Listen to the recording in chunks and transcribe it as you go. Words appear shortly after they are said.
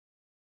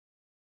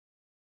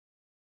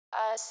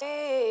I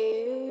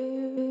see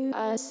you.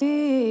 I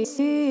see.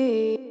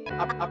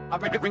 I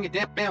bring it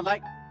down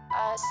like.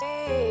 I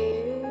see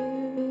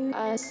you.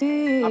 I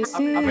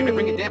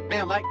Bring it see.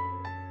 down like.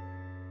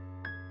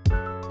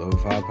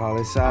 Lo-Fi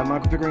Poli-Sci,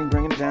 Michael Pickering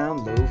bringing it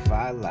down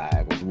Lo-Fi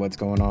Live with what's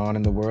going on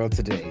in the world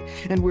today.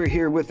 And we're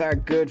here with our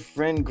good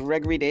friend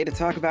Gregory Day to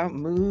talk about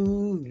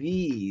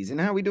movies. And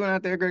how are we doing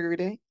out there, Gregory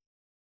Day?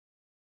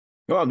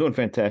 Oh, I'm doing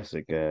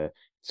fantastic.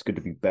 It's good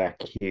to be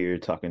back here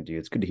talking to you.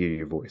 It's good to hear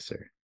your voice,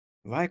 sir.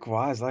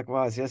 Likewise.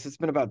 Yes, it's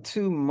been about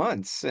 2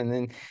 months. And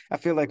then I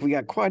feel like we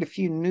got quite a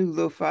few new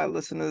Lo-Fi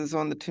listeners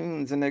on the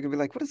tunes. And they're going to be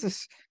like, what is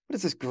this? What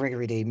is this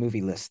Gregory Day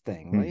movie list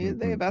thing? Well,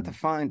 they're about to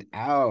find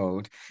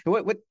out.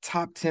 What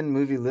top 10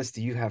 movie list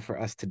do you have for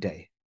us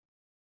today?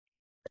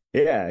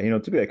 Yeah,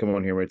 typically I come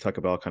on here where I talk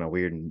about kind of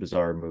weird and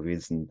bizarre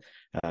movies, and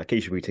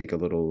occasionally we take a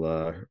little,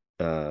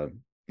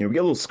 we get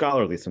a little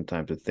scholarly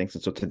sometimes with things.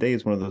 And so today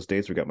is one of those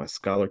days we got my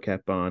scholar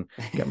cap on,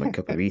 got my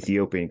cup of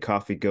Ethiopian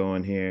coffee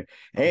going here,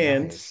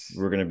 and Nice.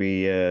 we're going to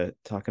be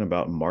talking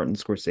about Martin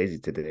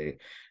Scorsese today.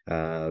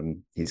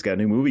 He's got a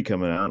new movie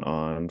coming out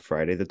on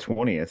Friday the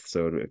 20th,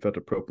 so it felt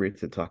appropriate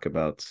to talk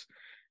about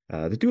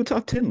to do a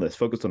top 10 list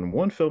focused on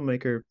one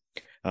filmmaker.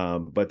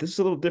 But this is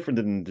a little different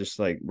than just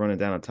like running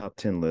down a top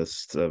 10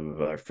 list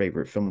of our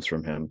favorite films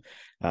from him.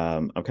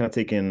 I'm kind of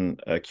taking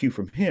a cue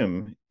from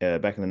him.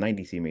 Back in the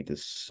 90s, he made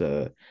this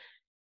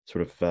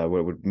sort of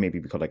what would maybe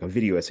be called like a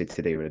video essay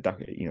today, with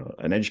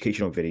an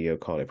educational video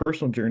called A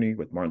Personal Journey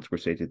with Martin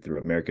Scorsese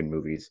Through American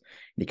Movies.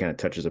 And he kind of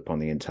touches upon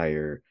the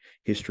entire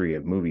history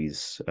of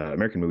movies,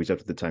 American movies up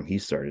to the time he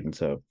started. And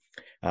so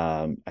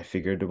I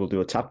figured we'll do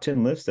a top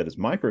 10 list that is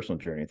my personal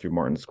journey through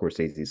Martin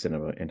Scorsese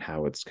cinema and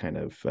how it's kind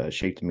of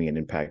shaped me and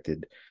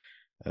impacted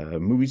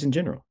movies in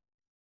general.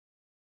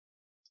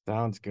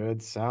 Sounds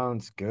good.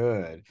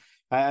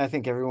 I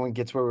think everyone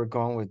gets where we're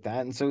going with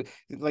that. And so,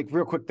 like,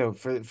 real quick though,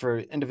 for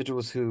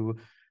individuals who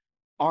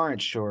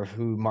aren't sure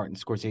who Martin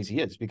Scorsese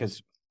is,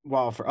 because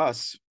while for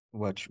us,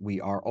 which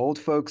we are old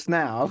folks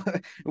now,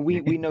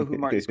 we know who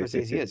Martin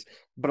Scorsese is,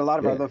 but a lot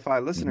of our Yeah. lo-fi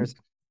Mm-hmm. listeners,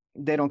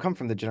 they don't come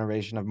from the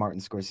generation of Martin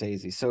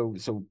Scorsese. So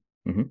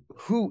Mm-hmm.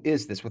 who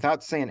is this?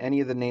 Without saying any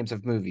of the names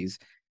of movies,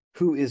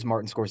 who is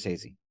Martin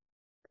Scorsese?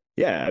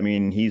 Yeah, I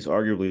mean, he's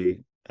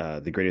arguably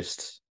the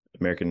greatest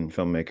American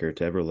filmmaker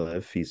to ever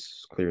live.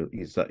 He's been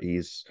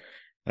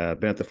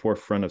at the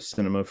forefront of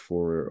cinema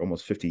for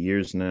almost 50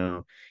 years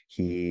now.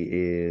 He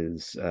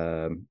is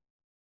a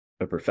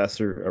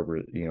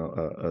professor,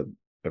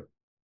 a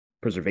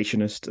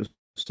preservationist of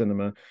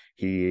cinema.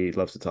 He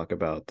loves to talk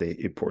about the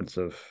importance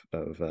of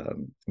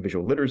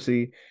visual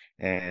literacy,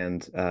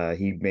 and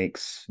he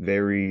makes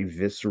very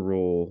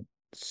visceral,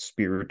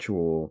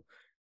 spiritual,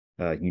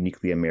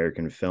 uniquely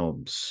American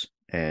films.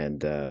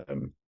 And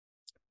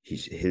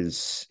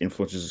his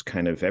influence is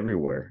kind of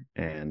everywhere.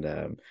 And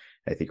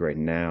I think right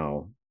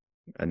now,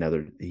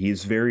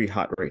 he's very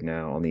hot right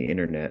now on the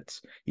internet,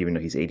 even though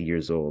he's 80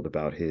 years old,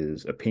 about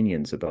his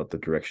opinions about the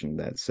direction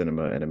that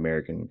cinema and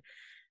American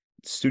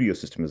studio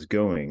system is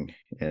going,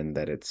 and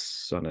that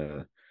it's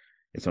on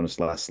its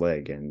last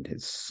leg. And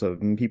it's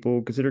some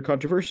people consider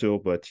controversial,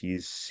 but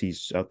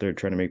he's out there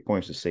trying to make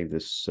points to save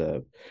this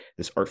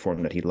art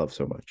form that he loves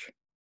so much.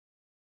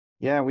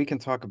 Yeah, we can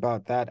talk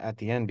about that at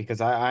the end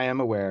because I am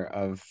aware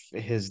of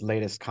his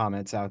latest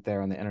comments out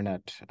there on the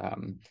internet,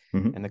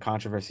 Mm-hmm. and the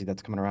controversy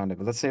that's coming around it.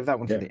 But let's save that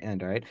one for Yeah, the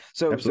end, all right?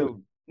 So absolutely.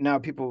 so now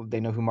people they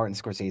know who Martin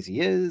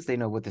Scorsese is, they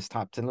know what this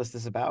top 10 list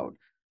is about.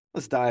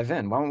 Let's dive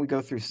in. Why don't we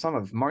go through some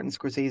of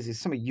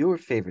some of your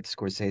favorite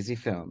Scorsese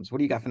films? What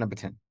do you got for number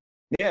 10?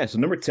 Yeah, so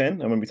number 10, I'm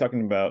going to be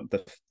talking about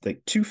the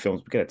two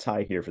films. We got a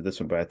tie here for this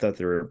one, but I thought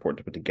they were important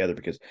to put together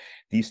because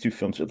these two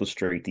films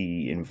illustrate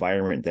the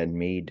environment that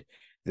made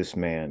this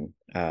man,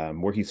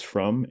 where he's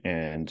from,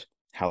 and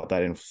how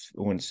that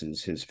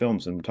influences his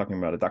films. And we're talking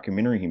about a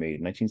documentary he made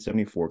in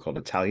 1974 called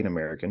Italian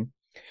American,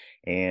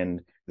 and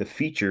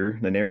the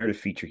narrative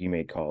feature he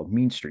made called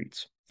Mean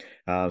Streets.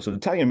 So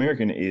Italian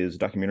American is a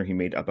documentary he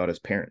made about his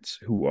parents,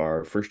 who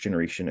are first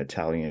generation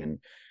Italian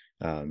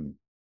um,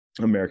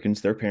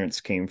 Americans. Their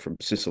parents came from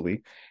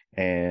Sicily,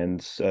 and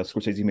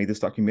Scorsese made this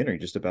documentary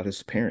just about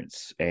his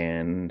parents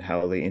and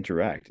how they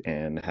interact,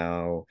 and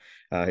how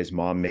his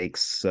mom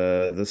makes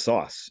the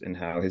sauce, and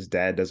how his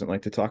dad doesn't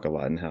like to talk a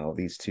lot, and how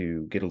these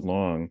two get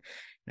along.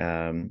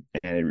 And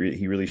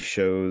he really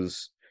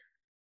shows,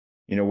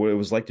 what it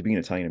was like to be an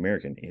Italian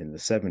American in the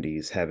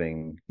 70s,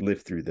 having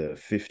lived through the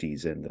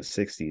 50s and the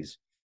 60s,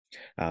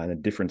 and the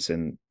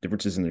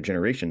differences in their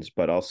generations.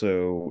 But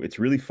also, it's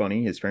really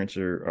funny. His parents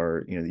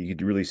are you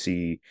could really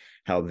see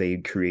how they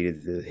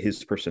created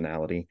his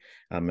personality,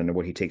 and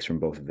what he takes from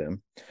both of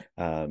them.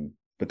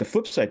 But the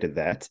flip side to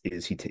that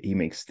is he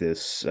makes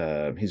this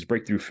his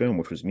breakthrough film,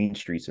 which was Mean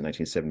Streets in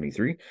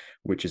 1973,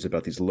 which is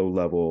about these low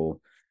level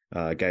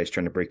guys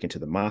trying to break into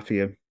the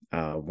mafia.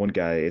 One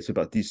guy, it's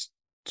about these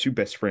two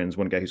best friends,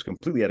 one guy who's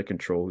completely out of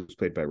control, who's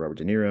played by Robert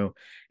De Niro,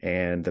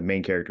 and the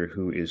main character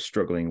who is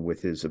struggling with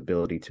his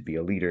ability to be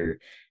a leader,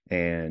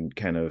 and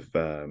kind of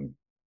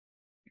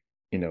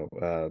you know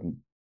um,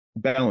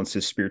 balance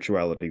his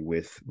spirituality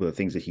with the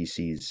things that he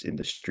sees in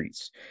the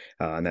streets.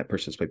 And that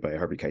person is played by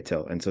Harvey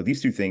Keitel. And so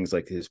these two things,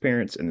 like his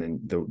parents and then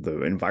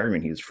the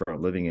environment he was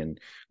from, living in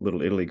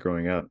Little Italy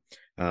growing up,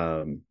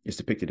 is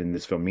depicted in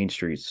this film, Mean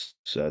Streets,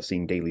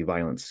 seeing daily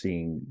violence,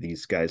 seeing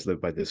these guys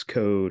live by this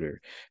code,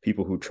 or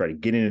people who try to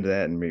get into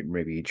that and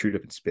maybe chewed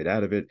up and spit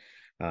out of it.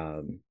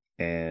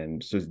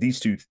 And so these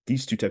two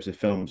types of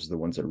films are the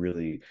ones that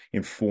really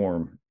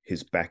inform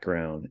his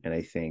background, and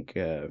I think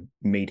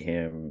made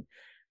him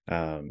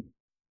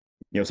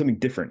something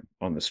different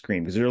on the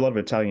screen, because there are a lot of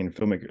Italian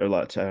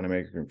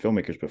American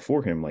filmmakers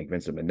before him, like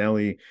Vincent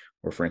Minnelli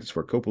or Francis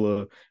Ford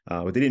Coppola,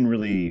 but they didn't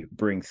really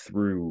bring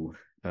through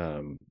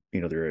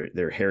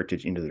their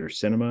heritage into their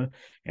cinema,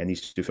 and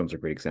these two films are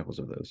great examples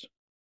of those.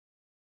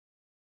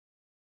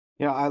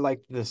 I like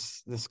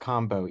this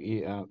combo.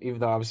 Even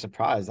though I was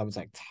surprised, I was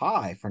like,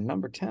 tie for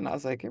number 10. I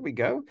was like, here we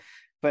go.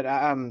 But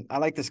I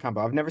like this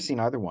combo. I've never seen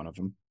either one of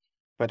them,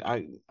 but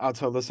I'll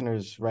tell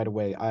listeners right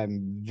away,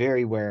 I'm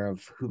very aware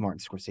of who Martin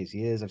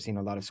Scorsese is. I've seen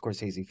a lot of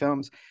Scorsese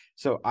films,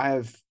 so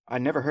I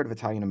never heard of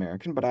Italian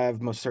American, but I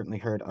have most certainly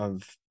heard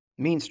of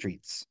Mean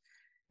Streets.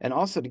 And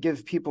also to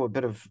give people a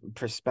bit of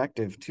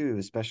perspective too,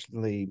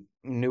 especially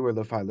newer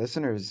lo-fi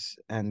listeners,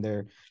 and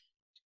their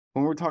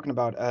when we're talking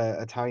about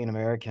Italian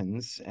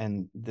Americans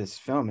and this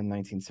film in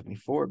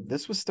 1974,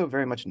 this was still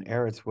very much an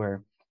era to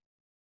where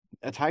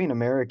Italian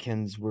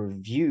Americans were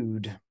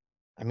viewed,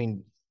 I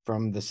mean,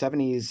 from the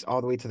 70s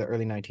all the way to the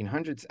early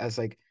 1900s as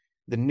like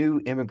the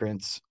new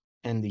immigrants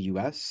in the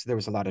US. There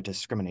was a lot of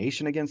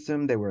discrimination against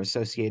them. They were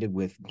associated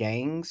with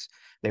gangs,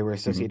 they were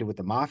associated with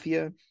the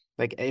mafia.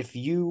 Like if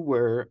you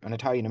were an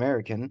Italian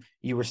American,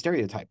 you were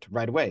stereotyped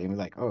right away and were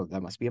like, oh,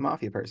 that must be a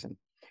mafia person.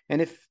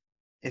 And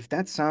if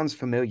that sounds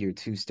familiar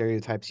to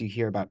stereotypes you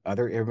hear about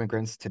other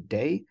immigrants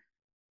today,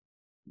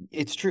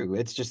 it's true.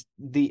 It's just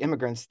the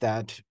immigrants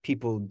that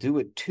people do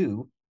it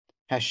to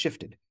has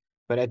shifted.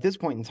 But at this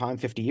point in time,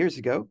 50 years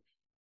ago,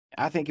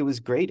 I think it was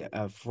great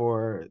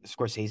for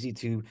Scorsese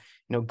to,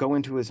 go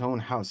into his own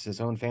house, his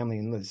own family,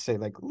 and say,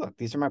 like, look,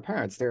 these are my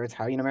parents. They're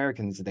Italian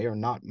Americans. They are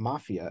not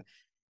mafia.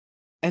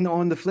 And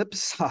on the flip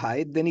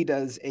side, then he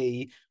does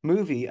a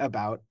movie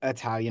about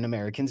Italian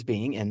Americans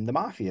being in the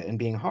mafia and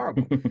being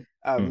horrible.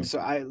 So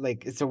I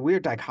like it's a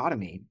weird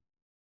dichotomy.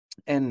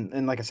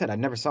 And like I said, I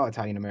never saw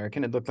Italian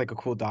American. It looked like a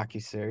cool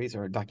docu-series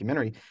or a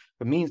documentary.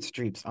 But Mean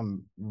Streets,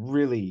 I'm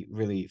really,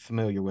 really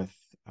familiar with.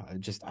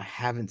 Just I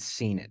haven't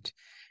seen it,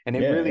 and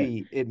Yeah,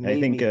 it I made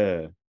think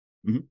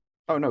me.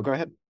 Oh no, go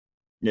ahead.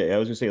 yeah, I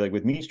was gonna say, like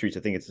with Mean Streets, I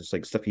think it's just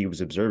like stuff he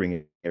was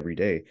observing every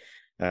day,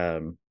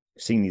 um,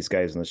 seeing these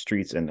guys on the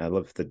streets, and I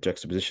love the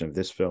juxtaposition of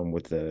this film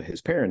with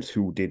his parents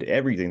who did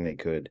everything they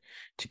could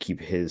to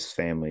keep his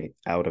family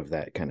out of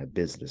that kind of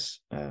business.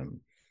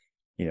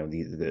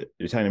 The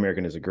Italian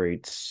American is a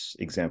great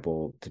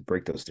example to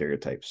break those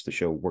stereotypes, to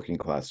show working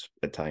class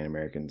Italian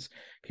Americans,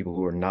 people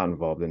who are not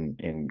involved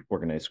in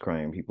organized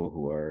crime, people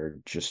who are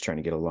just trying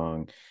to get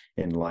along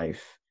in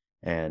life,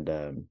 and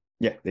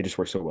yeah, they just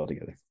work so well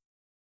together.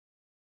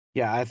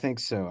 Yeah, I think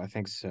so. I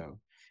think so.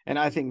 And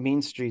I think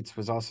Mean Streets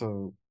was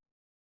also,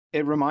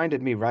 it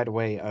reminded me right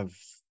away of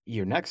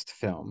your next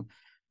film,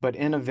 but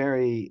in a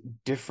very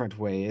different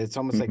way. It's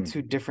almost like Hmm.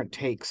 two different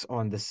takes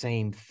on the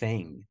same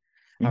thing.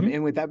 Hmm.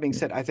 And with that being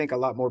said, I think a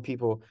lot more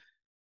people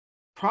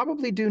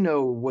probably do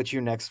know what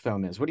your next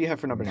film is. What do you have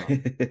for number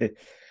 9?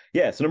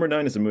 Yeah, so number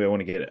 9 is a movie I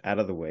want to get out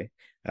of the way,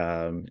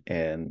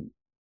 and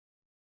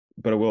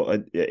but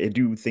I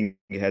do think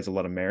it has a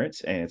lot of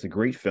merits, and it's a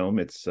great film.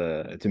 It's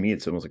to me,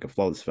 it's almost like a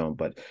flawless film.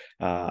 But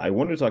I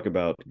wanted to talk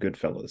about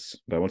Goodfellas,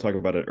 but I want to talk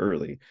about it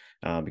early,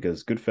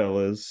 because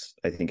Goodfellas,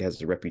 I think,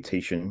 has a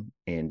reputation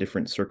in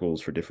different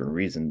circles for different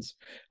reasons.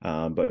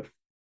 But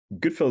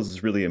Goodfellas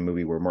is really a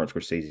movie where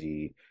Martin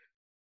Scorsese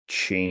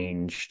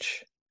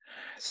changed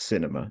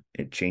cinema.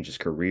 It changed his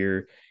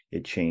career.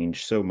 It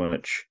changed so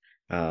much.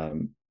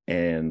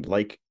 And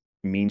like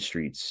Mean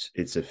Streets,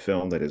 it's a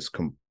film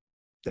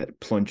that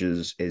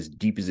plunges as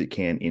deep as it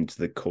can into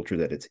the culture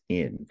that it's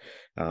in.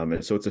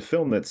 And so it's a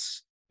film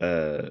that's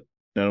not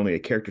only a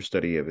character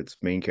study of its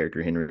main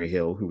character, Henry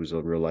Hill, who was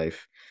a real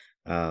life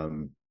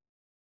um,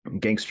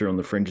 gangster on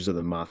the fringes of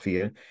the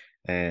mafia.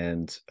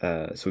 And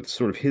so it's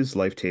sort of his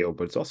life tale,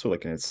 but it's also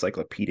like an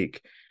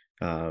encyclopedic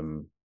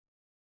um,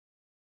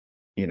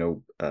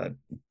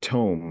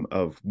 tome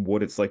of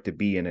what it's like to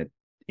be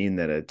in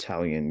that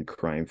Italian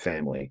crime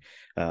family.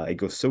 It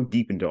goes so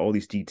deep into all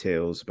these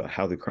details about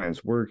how the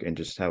crimes work and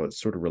just how it's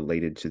sort of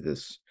related to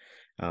this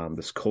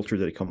culture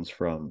that it comes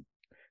from.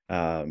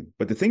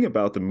 But the thing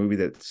about the movie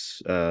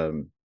that's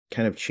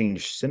kind of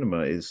changed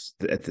cinema is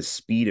at the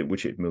speed at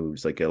which it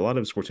moves. Like a lot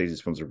of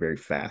Scorsese's films are very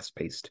fast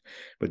paced,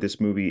 but this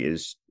movie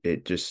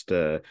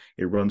it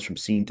runs from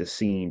scene to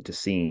scene to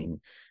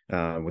scene,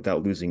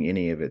 without losing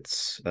any of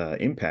its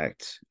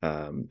impact.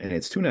 And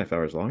it's 2.5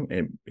 hours long,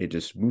 and it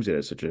just moves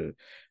it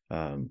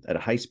at a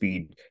high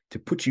speed to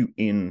put you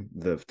in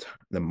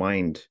the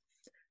mind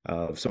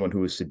of someone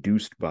who is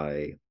seduced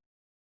by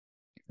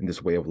and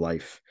this way of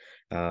life,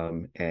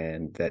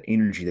 and that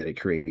energy that it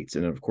creates.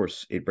 And of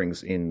course, it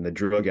brings in the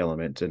drug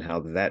element and how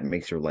that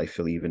makes your life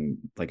feel even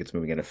like it's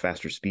moving at a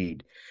faster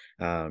speed.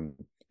 And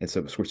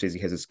so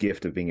Scorsese has this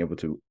gift of being able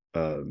to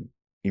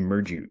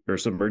immerse you or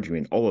submerge you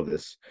in all of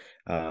this,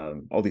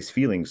 all these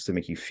feelings to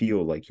make you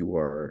feel like you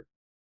are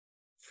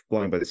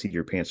flying by the seat of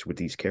your pants with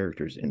these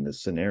characters in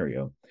this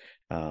scenario.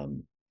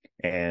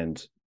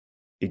 And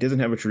it doesn't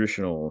have a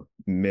traditional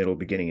middle,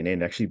 beginning, and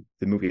end. Actually,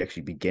 the movie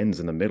actually begins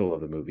in the middle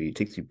of the movie. It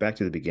takes you back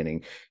to the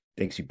beginning,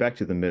 takes you back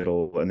to the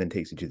middle, and then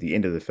takes you to the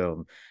end of the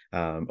film,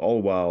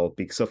 all while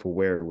being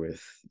self-aware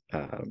with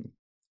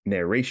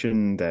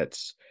narration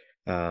that's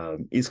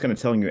is kind of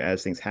telling you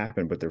as things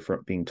happen, but they're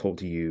being told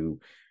to you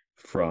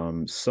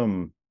from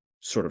some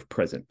sort of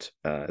present,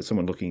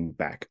 someone looking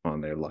back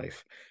on their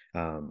life.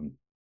 And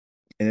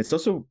it's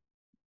also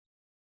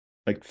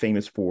like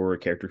famous for a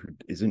character who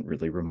isn't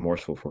really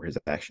remorseful for his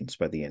actions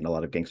by the end. A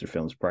lot of gangster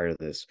films prior to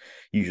this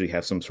usually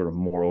have some sort of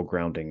moral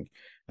grounding.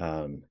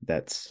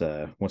 That's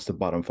once the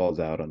bottom falls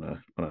out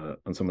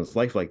on someone's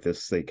life like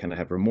this, they kind of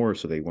have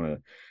remorse, so they want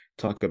to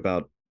talk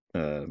about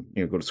go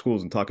to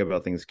schools and talk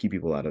about things, keep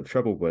people out of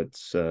trouble. But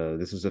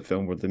this is a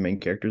film where the main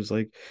character is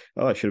like,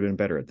 oh, I should have been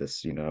better at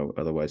this,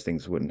 otherwise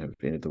things wouldn't have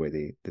been the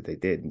way they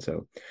did. And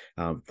so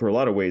for a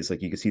lot of ways,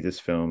 like, you can see this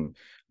film,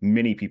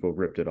 many people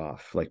ripped it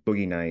off, like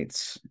Boogie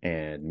Nights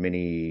and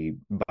many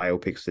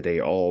biopics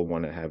today all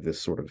want to have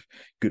this sort of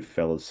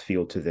Goodfellas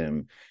feel to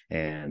them.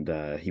 And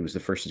he was the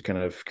first to kind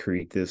of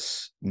create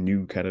this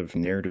new kind of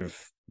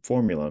narrative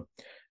formula.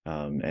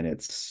 And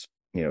it's,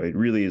 it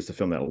really is the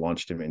film that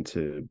launched him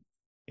into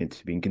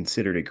being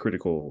considered a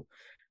critical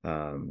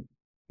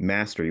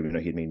master, even though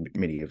he'd made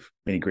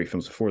many great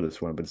films before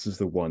this one. But this is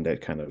the one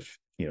that kind of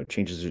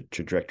changes the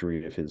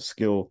trajectory of his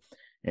skill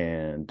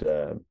and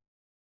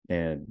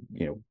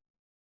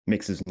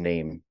makes his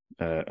name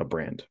a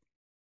brand.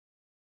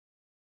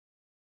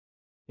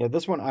 Yeah,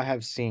 this one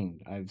I've seen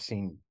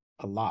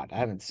a lot. I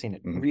haven't seen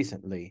it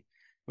recently,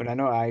 but I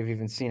know I've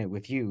even seen it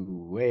with you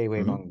way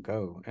long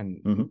ago.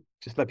 And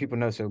just let people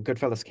know, so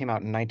Goodfellas came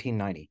out in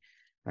 1990,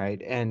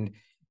 right? And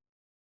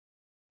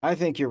I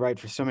think you're right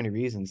for so many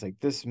reasons. Like,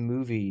 this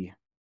movie,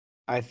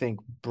 I think,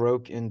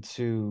 broke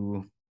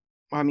into,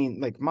 I mean,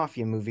 like,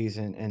 mafia movies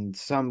and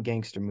some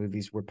gangster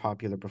movies were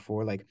popular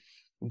before, like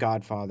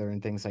Godfather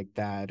and things like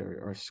that,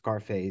 or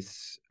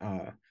Scarface.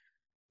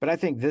 But I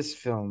think this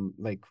film,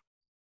 like,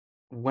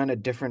 went a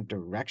different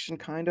direction,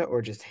 kind of,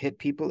 or just hit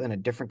people in a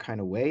different kind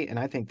of way. And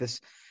I think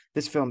this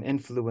film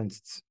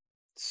influenced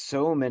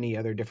so many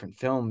other different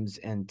films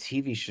and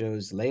TV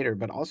shows later,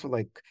 but also,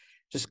 like,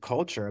 just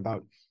culture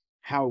about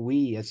how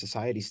we as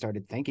society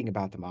started thinking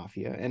about the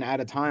mafia, and at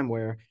a time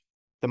where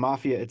the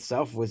mafia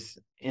itself was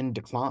in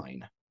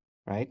decline,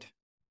 right?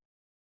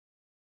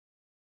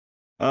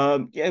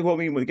 Yeah, well, I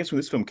mean, I guess when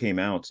this film came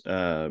out,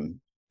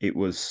 it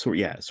was sort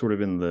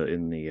of in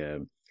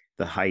the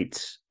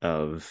height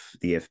of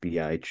the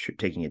FBI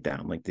taking it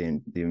down, like the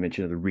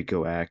invention of the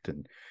RICO Act,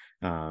 and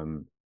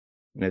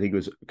I think it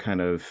was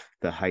kind of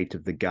the height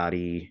of the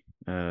Gotti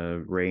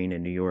reign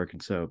in New York.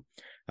 And so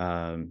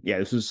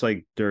this was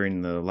like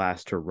during the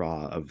last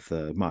hurrah of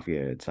the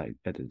mafia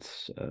at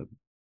its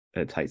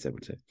heights, I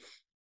would say.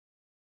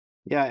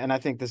 Yeah, and I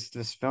think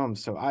this film,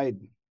 so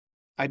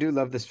I do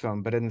love this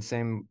film, but in the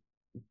same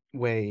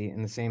way,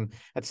 at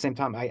the same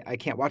time, I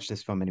can't watch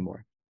this film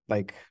anymore.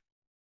 Like,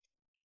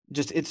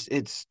 just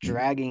it's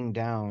dragging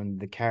down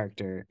the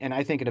character. And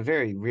I think in a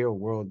very real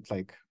world,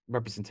 like,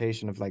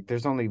 representation of, like,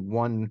 there's only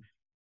one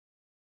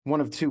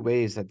of two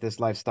ways that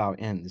this lifestyle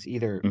ends: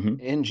 either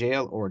in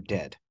jail or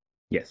dead.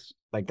 Yes.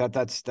 Like,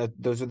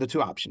 those are the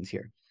two options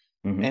here.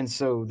 And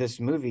so this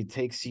movie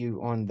takes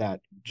you on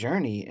that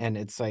journey, and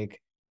it's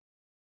like,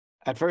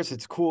 at first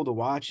it's cool to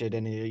watch it,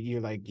 and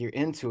you're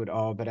into it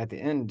all, but at the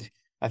end,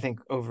 I think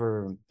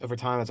over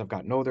time, as I've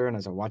gotten older and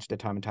as I watched it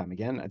time and time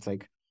again, it's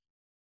like,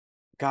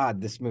 God,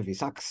 this movie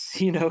sucks.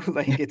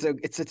 Like,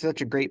 it's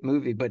such a great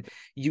movie, but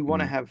you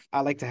want to have,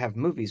 I like to have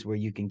movies where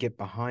you can get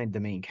behind the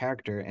main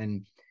character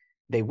and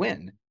they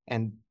win.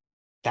 And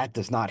that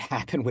does not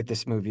happen with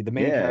this movie. The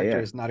main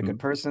character is not a good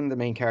person. The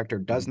main character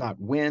does not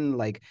win.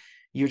 Like,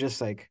 you're just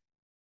like,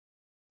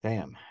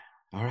 damn.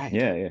 All right.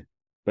 Yeah.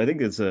 But I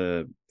think it's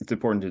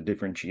important to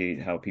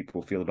differentiate how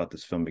people feel about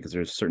this film, because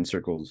there's certain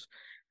circles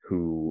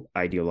who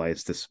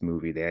idealize this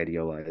movie. They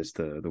idealize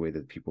the way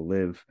that people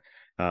live,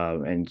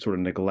 and sort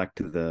of neglect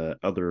the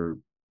other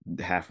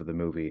half of the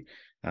movie,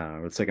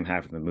 or the second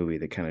half of the movie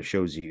that kind of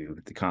shows you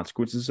the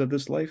consequences of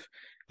this life.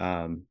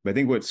 But I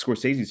think what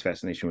Scorsese's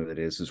fascination with it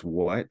is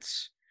what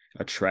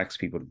attracts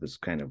people to this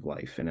kind of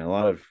life. And a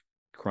lot of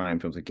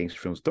crime films and gangster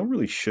films don't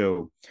really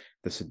show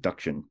the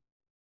seduction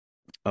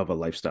of a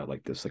lifestyle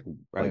like this.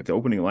 Like the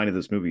opening line of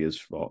this movie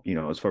is,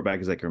 as far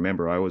back as I can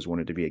remember, I always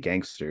wanted to be a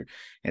gangster.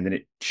 And then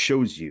it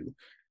shows you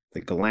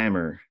the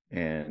glamour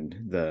and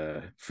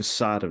the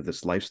facade of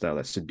this lifestyle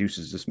that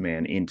seduces this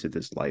man into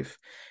this life.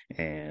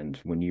 And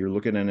when you're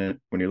looking at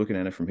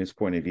it from his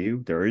point of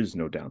view, there is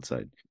no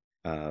downside.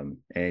 And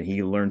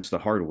he learns the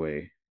hard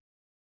way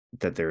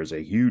that there is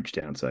a huge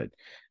downside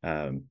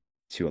um,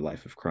 to a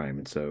life of crime.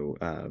 And so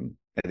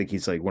I think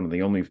he's like one of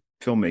the only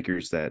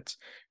filmmakers that,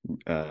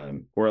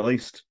 or at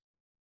least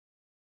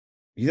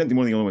he's not one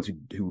of the only ones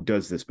who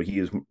does this, but he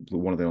is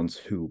one of the ones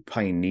who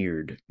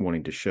pioneered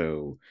wanting to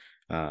show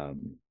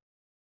um,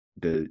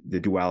 the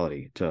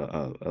duality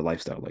to a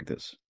lifestyle like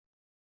this.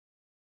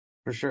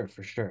 For sure,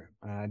 for sure.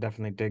 I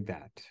definitely dig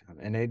that,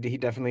 and he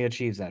definitely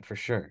achieves that for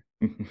sure.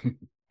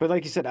 But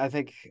like you said, I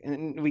think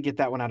we get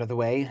that one out of the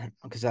way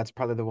because that's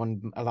probably the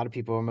one a lot of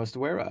people are most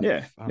aware of.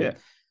 Yeah, yeah.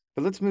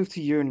 But let's move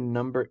to your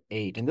number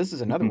 8, and this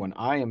is another one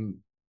I am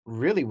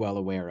really well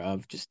aware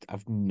of. Just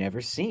I've never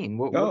seen.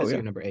 What Oh is yeah,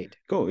 your number 8?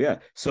 cool. Yeah.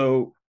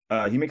 So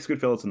he makes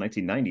Goodfellas in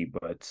 1990,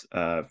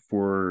 but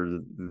for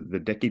the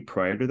decade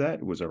prior to that,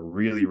 it was a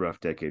really rough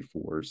decade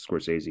for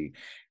Scorsese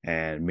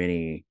and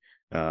many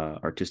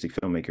artistic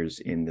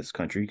filmmakers in this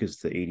country because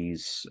the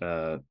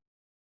 80s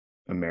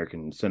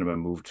American cinema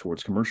moved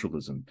towards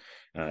commercialism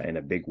in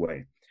a big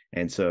way.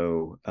 And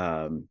so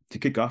to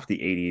kick off the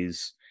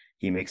 80s,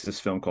 he makes this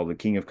film called The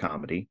King of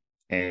Comedy,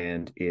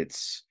 and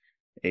it's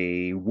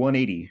a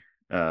 180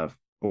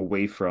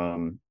 away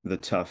from the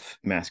tough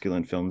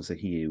masculine films that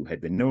he had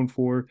been known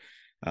for.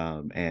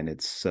 And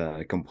it's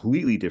a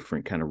completely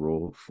different kind of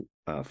role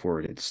for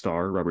its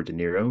star, Robert De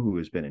Niro, who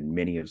has been in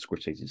many of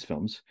Scorsese's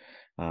films.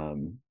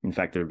 In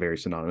fact, they're very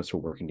synonymous for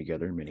working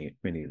together in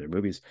many of their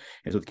movies.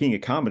 And so, The King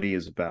of Comedy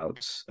is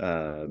about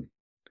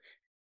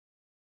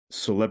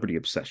celebrity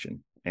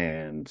obsession,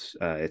 and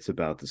it's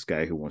about this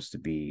guy who wants to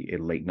be a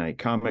late night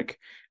comic.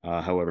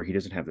 However, he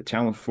doesn't have the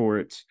talent for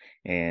it,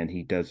 and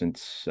he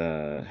doesn't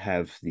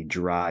have the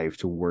drive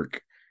to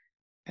work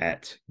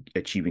at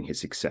achieving his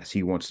success.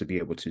 He wants to be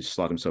able to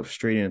slot himself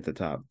straight in at the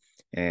top,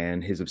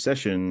 and his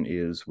obsession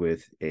is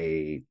with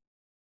a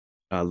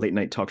late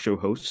night talk show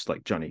host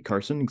like Johnny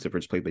Carson, except for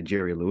it's played by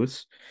Jerry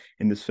Lewis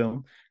in this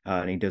film.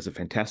 And he does a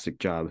fantastic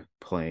job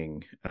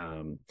playing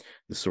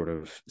the sort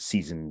of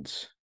seasoned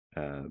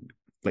uh,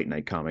 late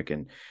night comic.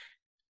 And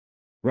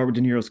Robert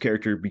De Niro's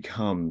character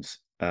becomes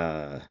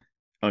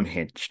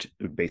unhinged.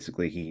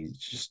 Basically, he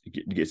just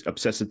gets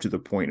obsessive to the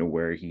point of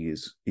where he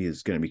is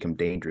going to become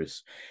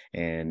dangerous,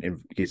 and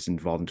gets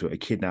involved into a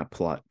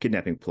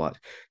kidnapping plot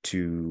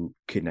to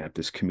kidnap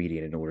this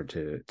comedian in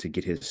order to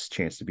get his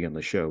chance to be on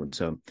the show. And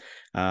so,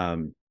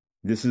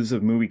 this is a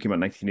movie came out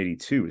in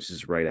 1982. This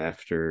is right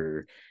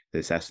after the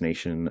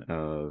assassination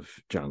of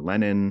John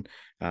Lennon.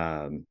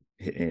 And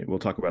we'll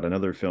talk about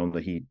another film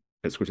that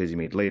Scorsese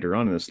made later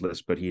on in this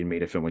list, but he had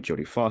made a film with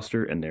Jodie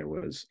Foster, and there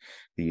was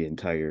the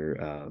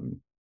entire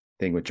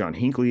thing with John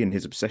Hinckley and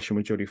his obsession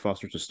with Jodie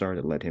Foster to start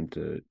that led him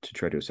to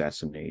try to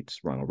assassinate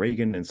Ronald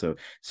Reagan. And so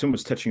someone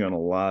was touching on a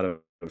lot of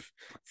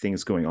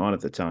things going on at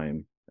the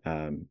time.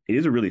 It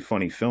is a really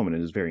funny film and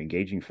it is a very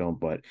engaging film,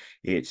 but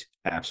it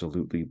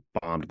absolutely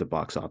bombed at the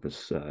box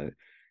office.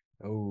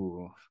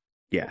 Oh,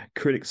 yeah,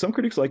 some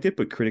critics liked it,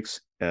 but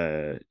critics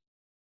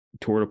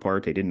tore it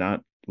apart. They did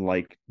not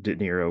like De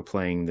Niro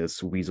playing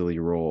this weaselly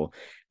role.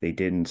 They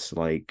didn't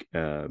like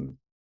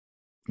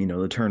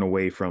the turn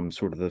away from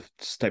sort of the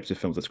types of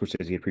films that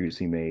Scorsese had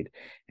previously made.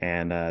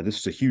 And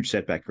this was a huge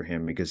setback for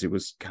him because it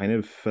was kind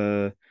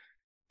of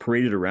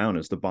paraded around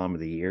as the bomb of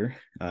the year,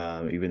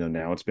 even though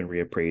now it's been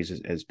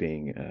reappraised as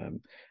being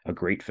a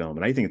great film.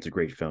 And I think it's a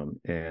great film.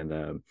 And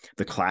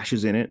the Clash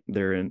is in it.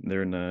 They're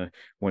in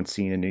one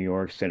scene in New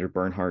York. Sandra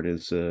Bernhard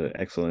is an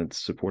excellent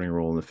supporting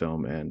role in the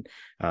film. And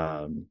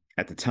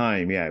at the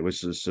time, yeah, it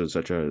was just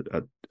such a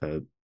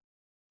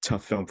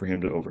tough film for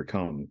him to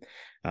overcome.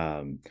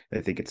 I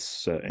think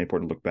it's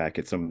important to look back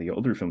at some of the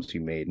older films he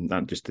made,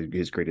 not just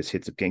his greatest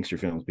hits of gangster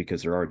films,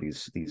 because there are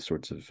these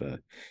sorts of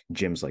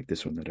gems like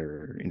this one that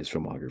are in his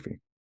filmography.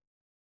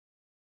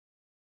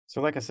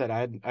 so like I said,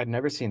 I'd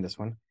never seen this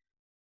one,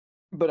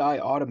 but I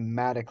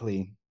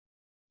automatically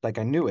I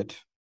knew it,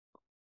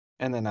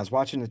 and then I was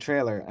watching the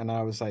trailer, and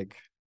I was like,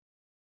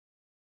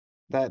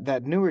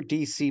 that newer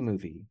DC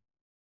movie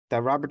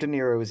that Robert De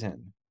Niro is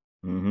in,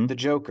 Mm-hmm. The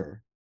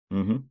Joker.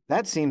 Mm-hmm.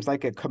 That seems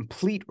like a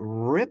complete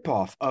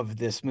ripoff of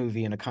this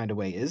movie in a kind of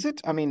way, is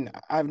it? I mean,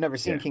 I've never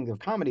seen Yeah. King of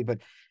Comedy, but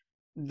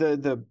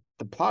the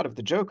plot of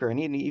the Joker and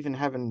even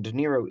having De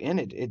Niro in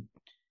it, it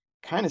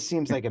kind of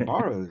seems like it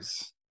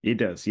borrows. It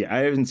does. Yeah, I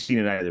haven't seen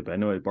it either, but I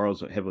know it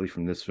borrows heavily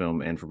from this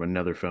film and from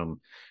another film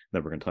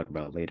that we're going to talk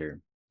about later.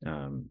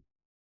 Um,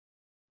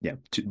 yeah,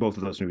 both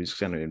of those movies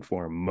kind of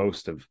inform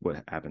most of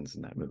what happens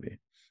in that movie.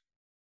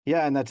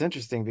 Yeah, and that's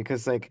interesting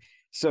because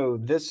so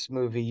this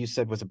movie you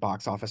said was a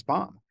box office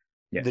bomb.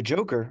 Yeah. The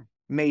Joker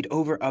made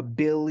over $1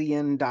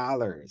 billion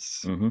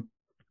Mm-hmm.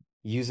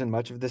 using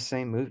much of the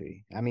same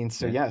movie. I mean,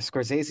 so Yeah. yeah,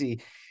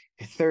 Scorsese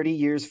 30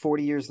 years,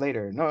 40 years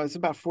later. No, it's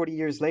about 40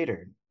 years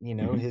later,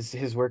 Mm-hmm.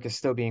 his work is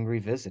still being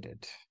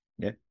revisited.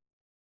 Yeah.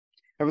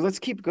 All right, let's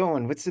keep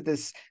going. What's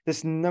this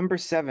number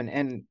 7?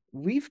 And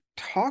we've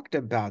talked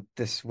about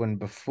this one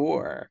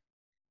before.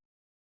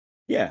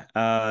 Yeah,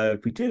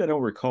 if we did, I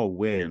don't recall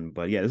when,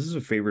 but yeah, this is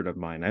a favorite of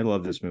mine. I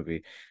love this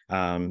movie.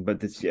 But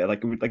this, yeah,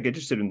 like I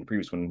just said in the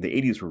previous one, the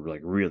 '80s were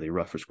like really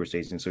rough for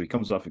Scorsese, and so he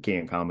comes off a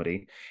King of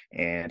Comedy,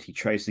 and he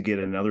tries to get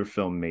another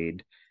film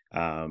made,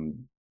 um,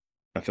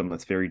 a film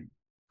that's very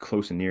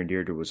close and near and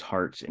dear to his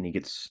heart, and he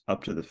gets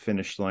up to the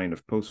finish line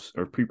of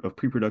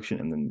pre-production,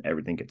 and then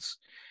everything gets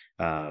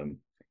um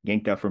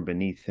yanked out from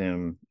beneath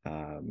him.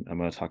 I'm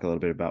going to talk a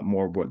little bit about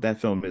more what that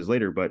film is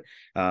later, but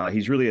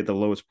he's really at the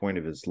lowest point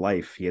of his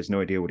life. He has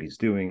no idea what he's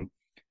doing.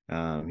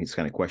 He's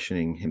kind of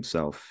questioning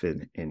himself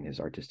in his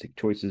artistic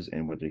choices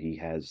and whether he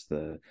has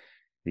the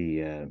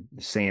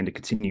sand to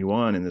continue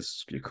on in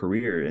this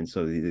career. And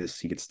so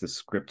he gets this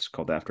script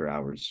called After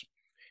Hours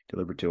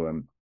delivered to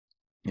him,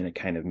 and it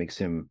kind of makes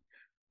him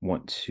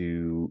want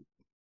to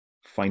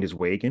find his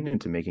way again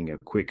into making a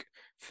quick,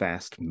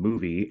 fast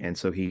movie. And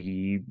so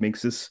he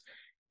makes this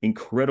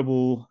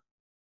incredible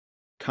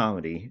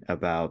comedy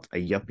about a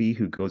yuppie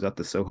who goes out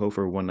to Soho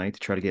for one night to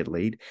try to get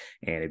laid,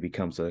 and it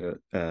becomes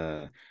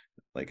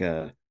like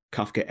a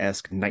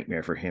Kafka-esque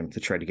nightmare for him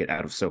to try to get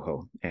out of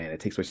Soho. And it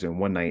takes place in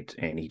one night,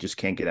 and he just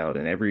can't get out.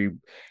 And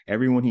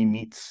everyone he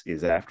meets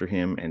is after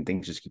him, and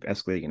things just keep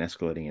escalating and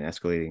escalating and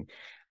escalating.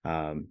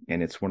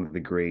 And it's one of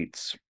the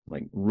great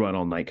like run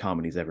all night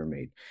comedies ever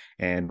made.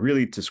 And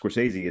really, to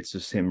Scorsese, it's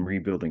just him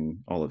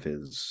rebuilding all of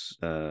his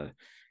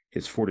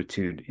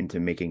fortitude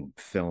into making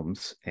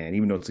films. And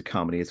even though it's a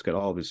comedy, it's got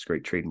all of his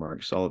great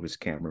trademarks, all of his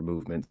camera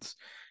movements,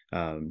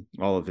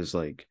 all of his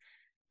like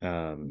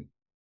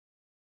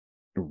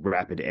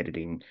rapid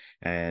editing,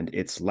 and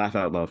it's laugh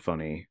out loud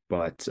funny.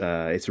 But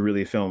it's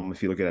really a film,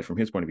 if you look at it from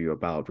his point of view,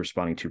 about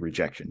responding to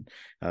rejection,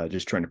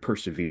 just trying to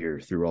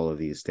persevere through all of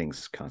these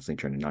things, constantly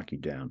trying to knock you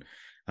down.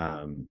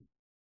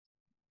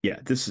 Yeah,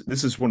 this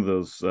is one of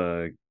those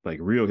like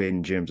real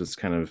hidden gems that's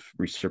kind of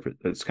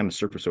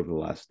surfaced over the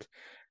last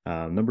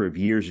number of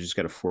years. You just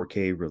got a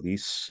 4K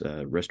release,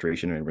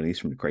 restoration and release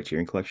from the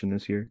Criterion Collection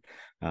this year.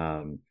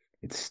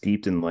 It's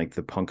steeped in like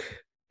the punk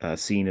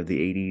scene of the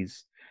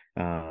 '80s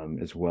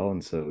as well,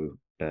 and so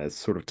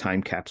sort of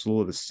time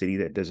capsule of a city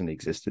that doesn't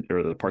exist,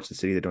 or the parts of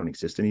the city that don't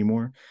exist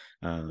anymore.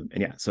 And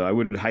yeah, so I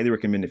would highly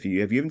recommend, if you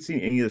haven't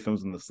seen any of the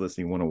films on this list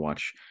and you want to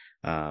watch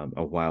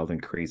a wild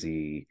and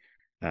crazy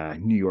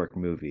New York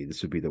movie,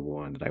 this would be the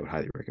one that I would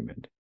highly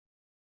recommend.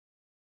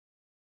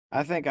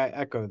 I think I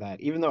echo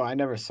that. Even though I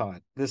never saw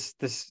it,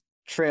 this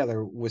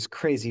trailer was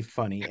crazy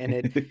funny, and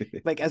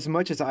it like as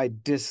much as I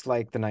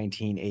dislike the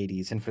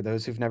 1980s, and for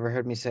those who've never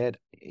heard me say it,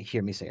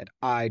 hear me say it.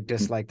 I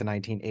dislike the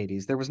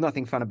 1980s. There was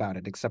nothing fun about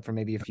it except for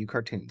maybe a few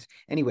cartoons.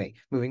 Anyway,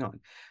 moving on.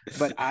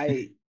 But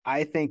I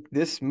think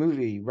this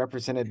movie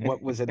represented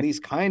what was at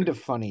least kind of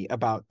funny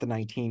about the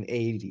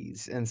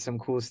 1980s and some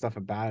cool stuff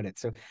about it.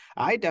 So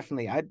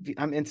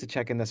I'm into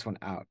checking this one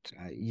out.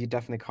 You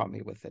definitely caught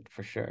me with it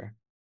for sure.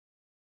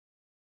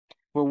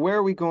 Well, where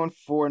are we going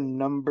for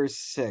number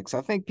six?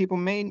 I think people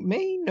may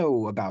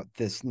know about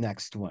this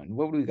next one.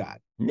 What do we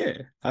got? Yeah,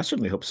 I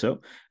certainly hope so.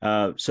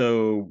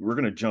 So we're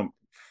gonna jump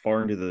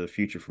far into the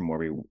future from where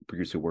we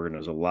previously were, and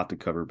there's a lot to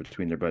cover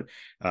between there. But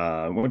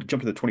I want to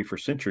jump to the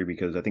 21st century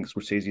because I think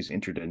Scorsese's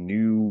entered a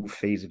new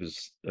phase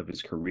of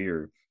his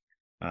career,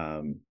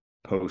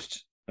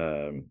 post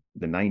the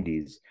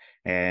 '90s,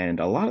 and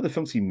a lot of the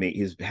films he made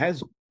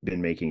has been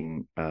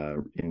making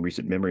in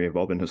recent memory have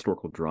all been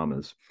historical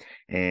dramas,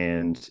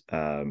 and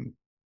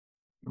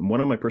one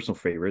of my personal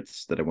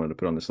favorites that I wanted to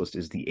put on this list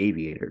is The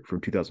Aviator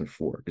from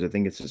 2004, because I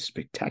think it's a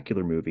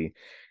spectacular movie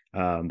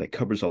that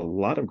covers a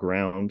lot of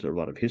ground, a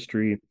lot of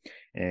history,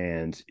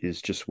 and is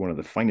just one of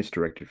the finest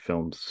directed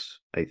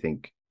films, I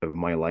think, of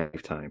my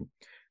lifetime.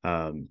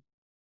 Um,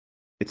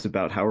 it's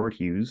about Howard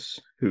Hughes,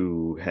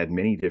 who had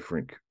many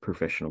different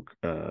professional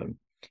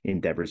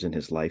endeavors in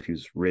his life. He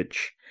was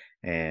rich,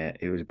 and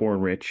he was born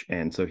rich,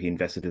 and so he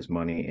invested his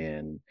money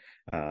in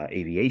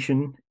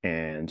aviation,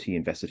 and he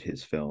invested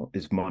his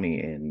money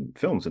in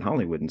films in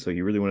Hollywood. And so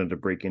he really wanted to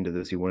break into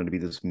this. He wanted to be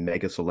this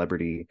mega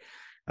celebrity,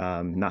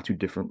 not too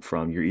different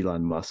from your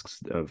Elon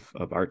Musk's of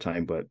our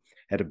time, but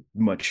at a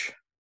much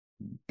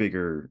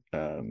bigger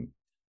in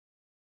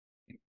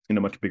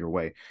a much bigger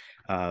way.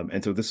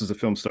 And so this is a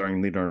film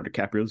starring Leonardo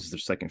DiCaprio. This is their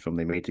second film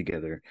they made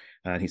together.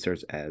 And he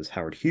stars as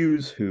Howard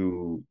Hughes,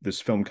 who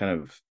this film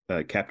kind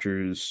of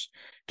captures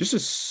just a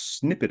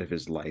snippet of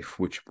his life,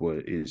 which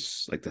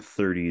is like the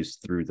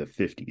 30s through the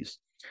 50s.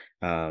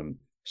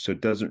 So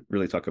it doesn't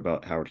really talk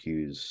about Howard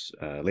Hughes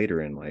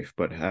later in life,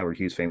 but Howard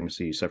Hughes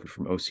famously suffered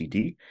from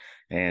OCD,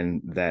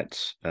 and that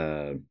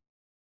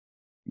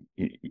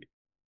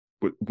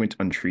went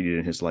untreated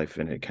in his life,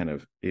 and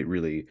it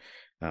really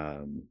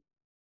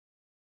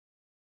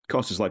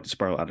caused his life to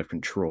spiral out of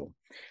control,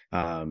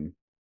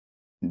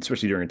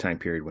 especially during a time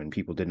period when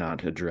people did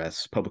not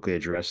publicly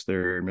address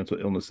their mental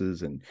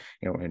illnesses, and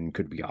and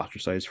could be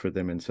ostracized for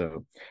them. And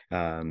so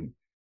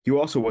he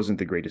also wasn't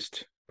the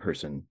greatest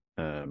person.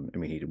 I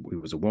mean, he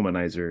was a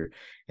womanizer,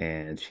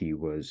 and he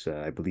was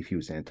I believe he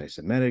was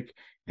anti-Semitic,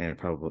 and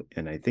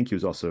I think he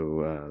was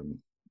also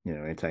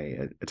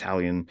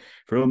anti-Italian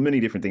for many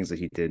different things that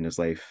he did in his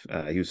life.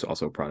 He was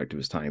also a product of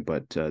his time.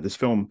 But this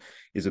film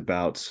is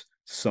about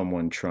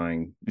someone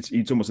trying.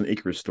 It's almost an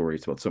Icarus story.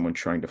 It's about someone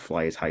trying to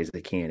fly as high as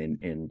they can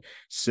in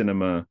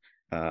cinema,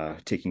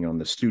 taking on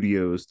the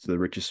studios, the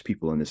richest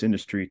people in this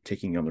industry,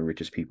 taking on the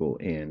richest people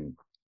in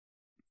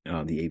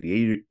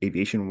the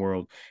aviation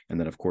world, and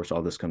then of course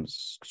all this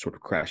comes sort of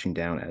crashing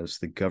down as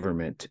the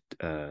government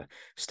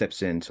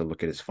steps in to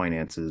look at his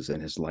finances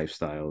and his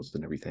lifestyles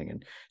and everything.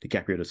 And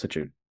DiCaprio does such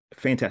a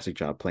fantastic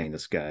job playing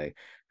this guy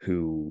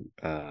who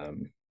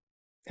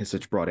has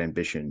such broad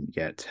ambition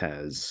yet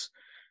has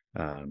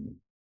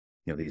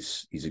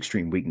these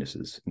extreme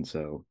weaknesses. And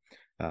so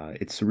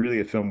it's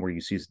really a film where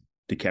you see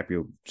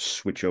DiCaprio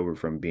switch over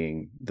from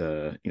being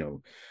the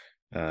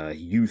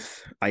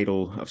youth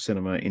idol of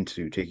cinema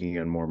into taking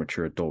on more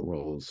mature adult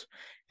roles.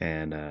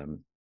 And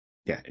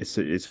it's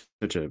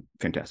such a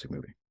fantastic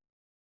movie.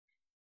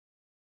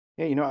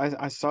 Yeah,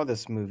 I saw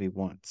this movie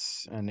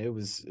once, and it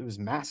was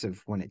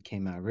massive when it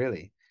came out,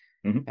 really.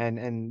 Mhm.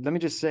 And let me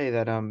just say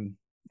that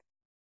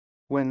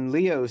when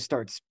Leo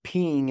starts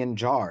peeing in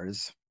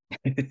jars,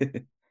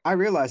 I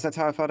realized that's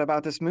how I felt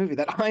about this movie.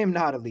 That I am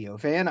not a Leo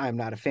fan. I'm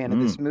not a fan of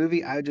this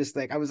movie. I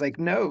was like,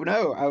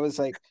 no. I was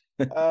like,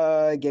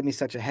 it gave me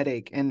such a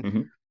headache. And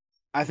Mhm.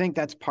 I think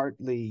that's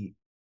partly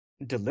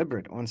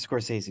deliberate on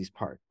Scorsese's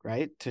part,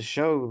 right? To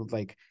show,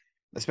 like,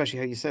 especially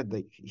how you said,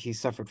 like, he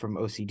suffered from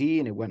OCD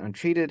and it went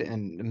untreated,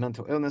 and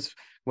mental illness,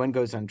 when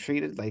goes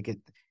untreated, like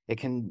it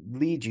can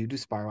lead you to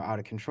spiral out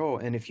of control.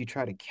 And if you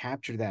try to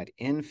capture that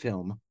in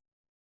film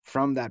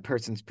from that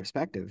person's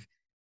perspective,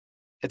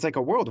 it's like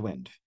a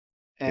whirlwind.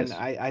 And Yes.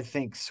 I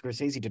think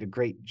Scorsese did a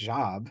great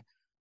job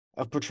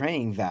of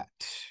portraying that.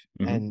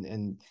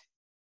 Mhm.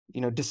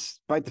 And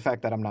despite the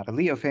fact that I'm not a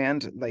Leo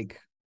fan, like,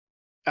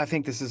 I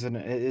think this is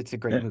it's a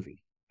great Yeah.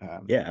 movie.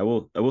 Yeah, I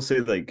will say,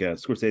 like,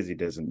 Scorsese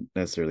doesn't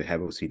necessarily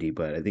have OCD,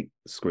 but I think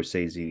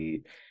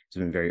Scorsese has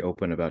been very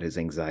open about his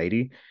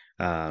anxiety,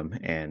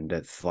 and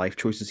the life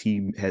choices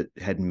he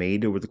had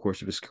made over the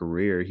course of his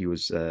career. He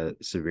was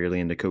severely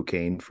into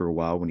cocaine for a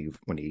while when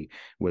he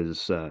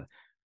was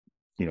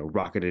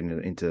rocketed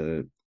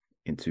into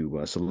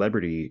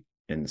celebrity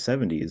in the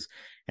 70s,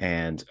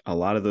 and a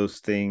lot of those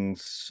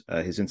things,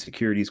 his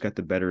insecurities got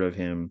the better of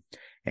him.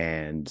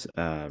 And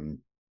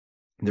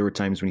there were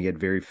times when he had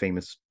very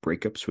famous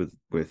breakups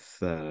with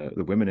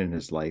the women in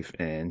his life,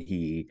 and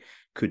he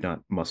could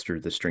not muster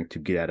the strength to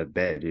get out of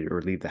bed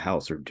or leave the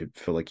house or to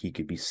feel like he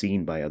could be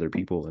seen by other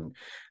people.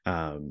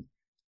 And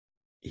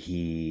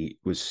he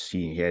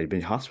had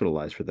been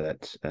hospitalized for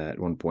that at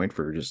one point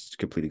for just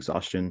complete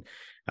exhaustion.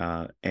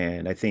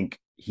 And I think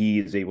he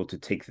is able to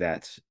take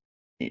the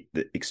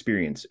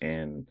experience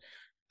and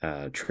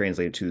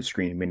translate it to the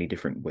screen in many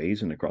different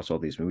ways and across all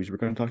these movies we're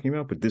kind of talking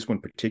about. But this one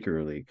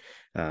particularly,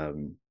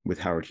 with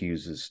Howard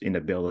Hughes'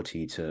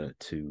 inability to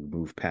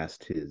move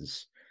past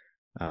his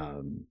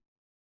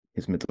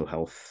mental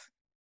health,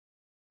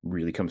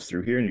 really comes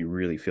through here, and he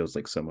really feels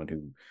like someone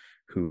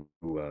who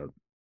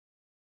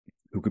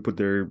could put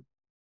their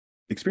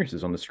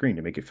experiences on the screen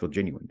to make it feel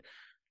genuine.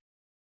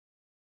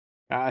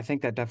 I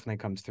think that definitely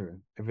comes through.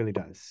 It really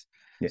does.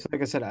 Yeah. So,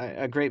 like I said,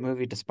 a great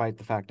movie, despite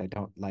the fact I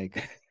don't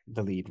like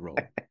the lead role.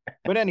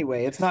 But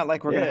anyway, it's not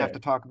like we're gonna have Yeah. to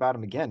talk about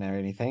him again or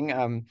anything.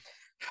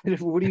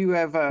 What do you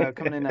have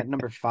coming in at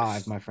number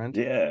 5, my friend?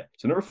 Yeah.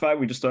 So number 5,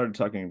 we just started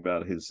talking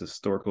about his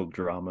historical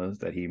dramas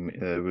that he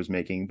was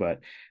making,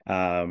 but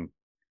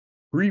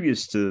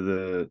previous to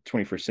the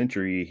 21st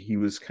century, he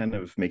was kind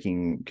of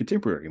making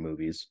contemporary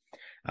movies.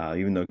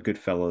 Even though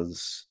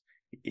Goodfellas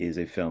is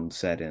a film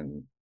set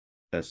in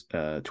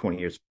 20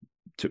 years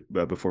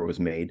before it was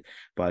made.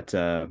 But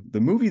the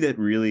movie that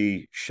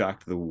really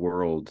shocked the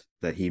world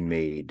that he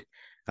made,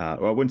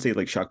 well, I wouldn't say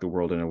like shocked the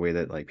world in a way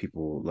that like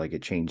people like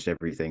it changed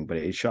everything, but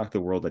it shocked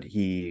the world that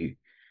he,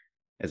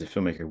 as a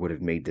filmmaker, would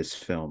have made this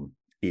film,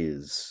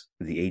 is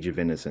The Age of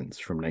Innocence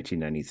from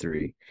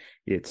 1993.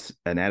 It's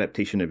an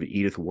adaptation of an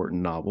Edith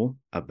Wharton novel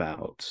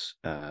about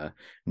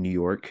New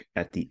York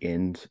at the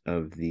end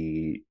of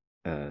the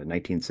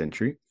 19th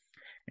century.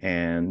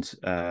 And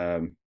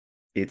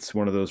it's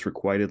one of those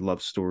requited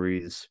love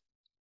stories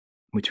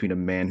between a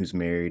man who's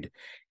married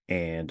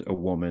and a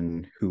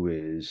woman who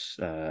is,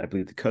 I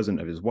believe, the cousin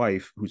of his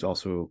wife, who's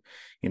also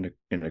in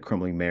a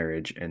crumbling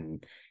marriage,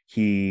 and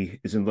he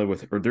is in love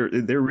with her.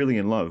 They're really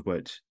in love,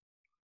 but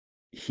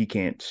he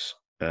can't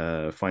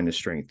find the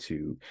strength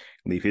to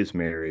leave his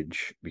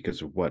marriage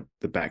because of what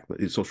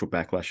the social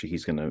backlash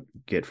he's going to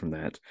get from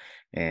that.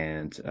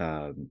 And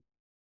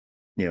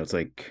it's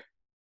like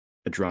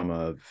a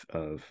drama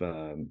of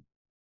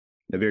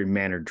a very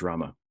mannered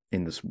drama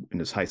in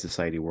this high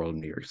society world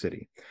in New York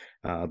City.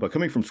 But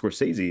coming from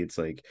Scorsese, it's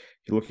like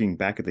looking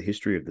back at the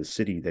history of the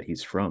city that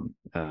he's from,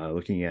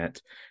 looking at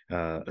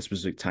a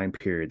specific time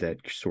period that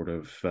sort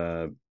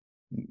of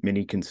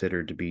many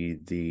consider to be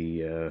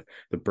the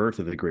birth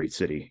of the great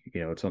city.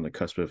 It's on the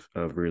cusp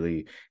of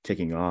really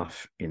taking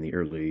off in the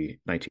early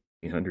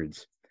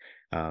 1900s.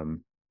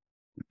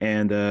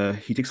 And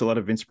he takes a lot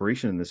of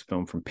inspiration in this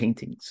film from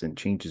paintings and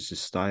changes his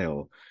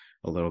style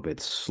a little bit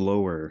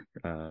slower.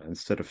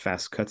 Instead of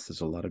fast cuts,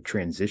 there's a lot of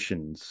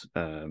transitions.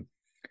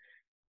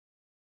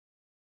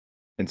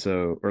 And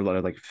so, or a lot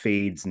of like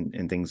fades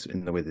and things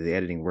in the way that the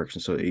editing works.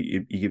 And so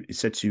it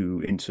sets you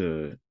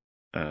into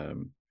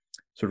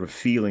sort of a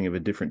feeling of a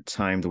different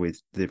time, the way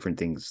different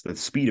things, the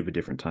speed of a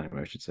different time,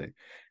 I should say.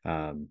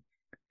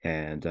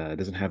 And it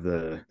doesn't have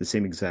the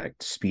same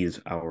exact speed as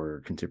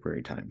our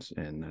contemporary times.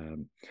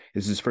 And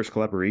this is his first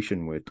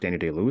collaboration with Daniel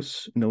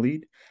Day-Lewis in the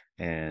lead,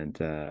 and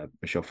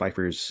Michelle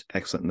Pfeiffer's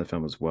excellent in the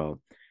film as well.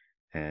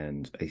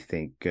 And I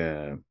think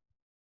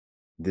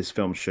this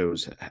film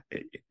shows,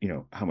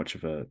 how much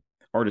of a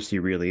artist he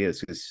really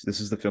is. This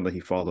is the film that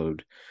he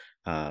followed,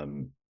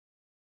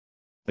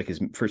 like his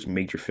first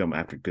major film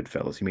after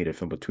Goodfellas. He made a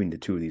film between the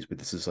two of these, but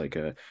this is like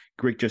a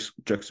great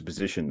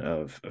juxtaposition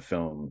of a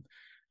film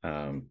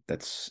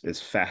that's as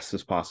fast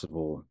as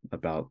possible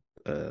about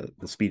the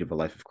speed of a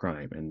life of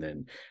crime, and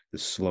then the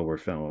slower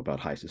film about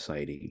high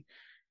society,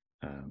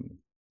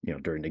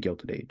 during the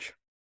Gilded Age.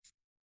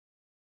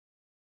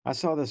 I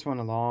saw this one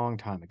a long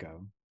time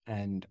ago,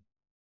 and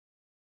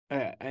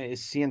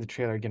seeing the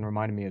trailer again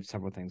reminded me of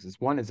several things.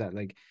 One is that,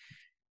 like,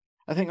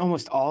 I think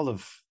almost all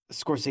of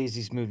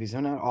Scorsese's movies,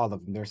 and not all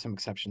of them, there are some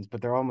exceptions,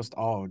 but they're almost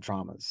all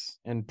dramas,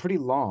 and pretty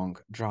long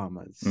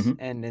dramas. Mm-hmm.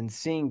 And in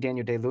seeing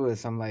Daniel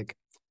Day-Lewis, I'm like,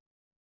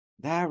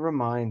 that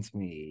reminds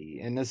me,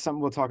 and there's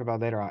something we'll talk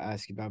about later, I'll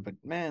ask you about, but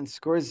man,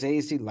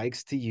 Scorsese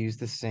likes to use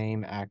the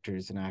same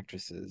actors and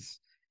actresses.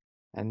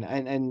 And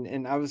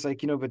I was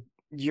like, but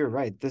you're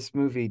right. This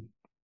movie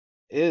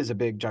is a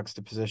big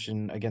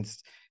juxtaposition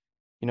against,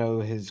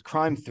 his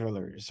crime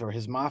thrillers or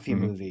his mafia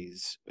Mm-hmm.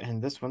 movies.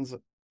 And this one's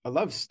a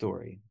love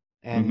story.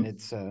 And Mm-hmm.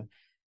 it's a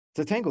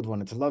tangled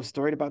one. It's a love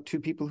story about two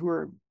people who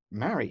are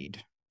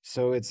married.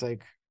 So it's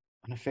like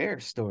an affair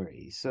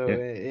story. So Yeah.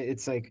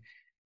 it's like,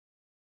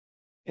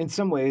 in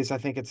some ways, I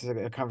think it's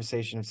a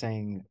conversation of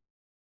saying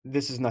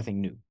this is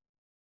nothing new.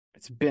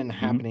 It's been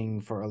Mm-hmm.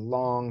 happening for a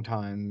long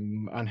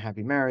time.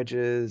 Unhappy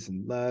marriages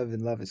and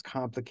love is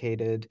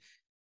complicated.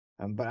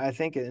 But I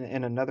think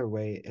in another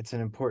way, it's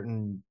an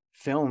important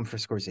film for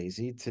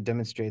Scorsese to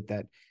demonstrate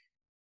that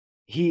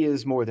he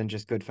is more than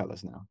just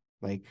Goodfellas now.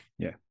 Like,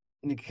 Yeah.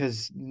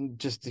 because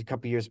just a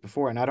couple years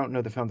before, and I don't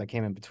know the film that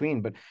came in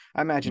between, but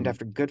I imagined Mm-hmm.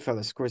 after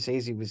Goodfellas,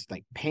 Scorsese was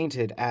like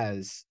painted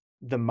as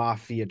the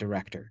mafia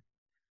director.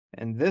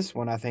 And this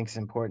one I think is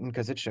important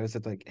because it shows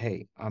that, like,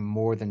 hey, I'm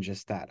more than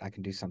just that. I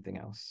can do something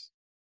else.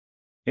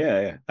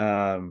 Yeah,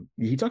 yeah.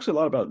 He talks a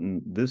lot about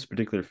in this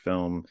particular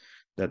film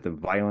that the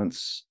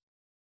violence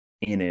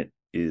in it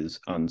is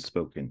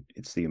unspoken.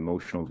 It's the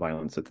emotional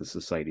violence that the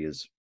society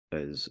is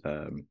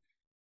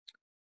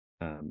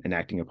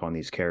enacting upon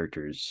these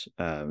characters.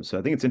 So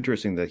I think it's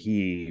interesting that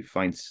he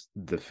finds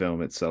the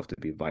film itself to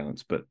be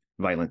violent,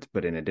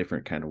 but in a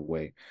different kind of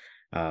way.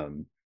 But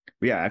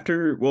yeah, I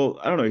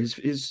don't know,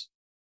 his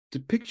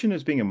depiction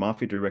as being a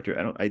mafia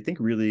director, I think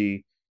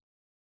really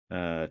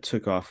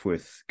took off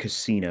with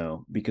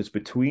Casino, because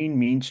between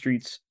Mean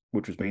Streets,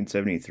 which was made in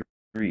 '73,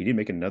 he didn't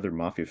make another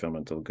mafia film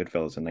until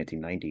Goodfellas in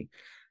 1990.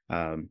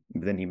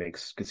 Then he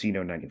makes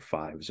Casino in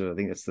 '95. So I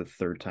think that's the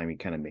third time he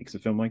kind of makes a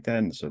film like that.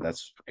 And so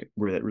that's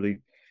where that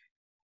really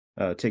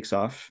takes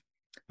off.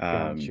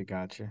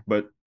 Gotcha.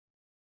 But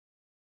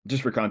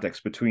just for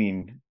context,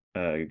 between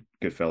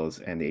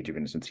Goodfellas and The Age of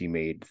Innocence, he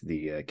made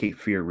the Cape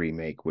Fear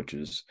remake, which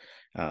is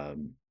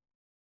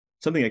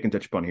something I can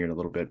touch upon here in a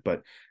little bit.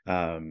 But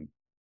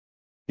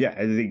yeah,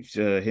 I think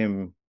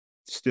him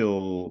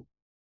still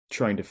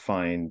trying to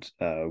find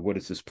what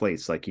is this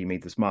place. Like, he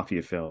made this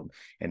mafia film,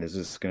 and is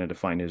this going to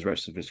define his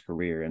rest of his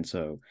career? And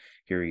so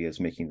here he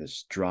is making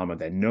this drama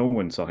that no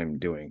one saw him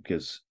doing,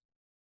 because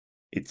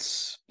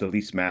it's the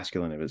least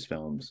masculine of his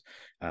films.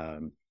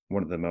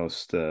 One of the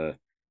most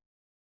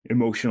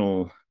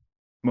emotional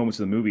moments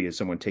of the movie is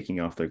someone taking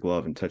off their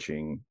glove and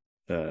touching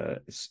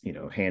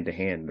hand to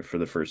hand for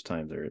the first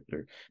time,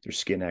 their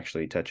skin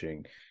actually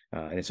touching,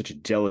 and it's such a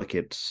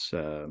delicate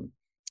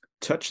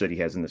touch that he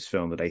has in this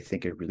film that I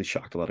think it really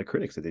shocked a lot of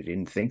critics, that they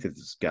didn't think that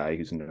this guy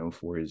who's known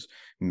for his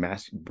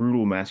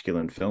brutal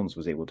masculine films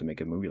was able to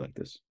make a movie like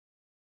this.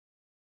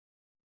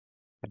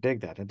 I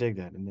dig that.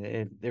 And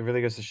it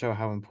really goes to show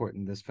how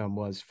important this film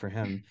was for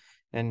him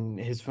and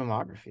his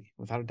filmography,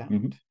 without a doubt.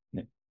 Mm-hmm.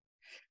 Yeah.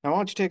 Now, why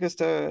don't you take us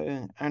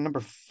to our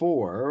number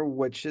 4,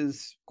 which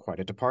is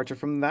quite a departure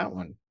from that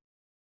one.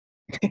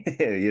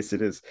 Yes,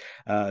 it is.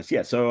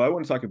 So I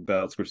want to talk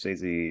about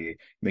Scorsese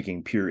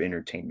making pure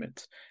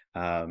entertainment.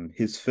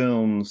 His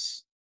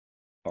films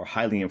are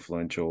highly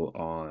influential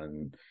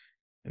on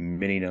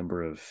many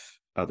number of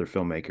other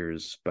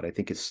filmmakers, but I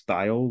think his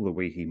style, the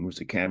way he moves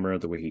the camera,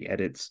 the way he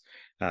edits,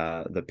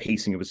 the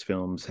pacing of his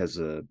films has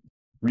a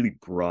really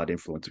broad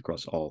influence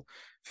across all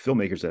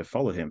filmmakers that have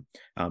followed him.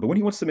 But when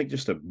he wants to make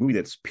just a movie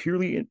that's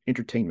purely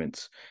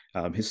entertainment,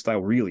 his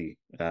style really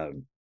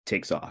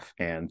takes off.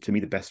 And to me,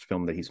 the best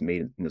film that he's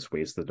made in this way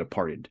is The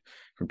Departed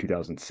from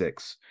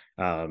 2006.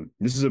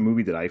 This is a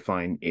movie that I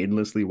find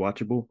endlessly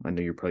watchable. I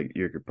know you're probably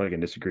gonna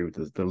disagree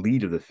with the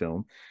lead of the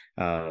film,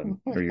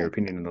 or your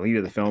opinion on the lead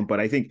of the film, but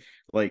I think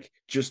like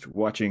just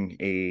watching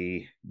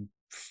a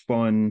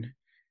fun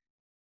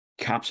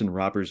cops and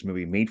robbers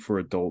movie made for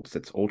adults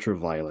that's ultra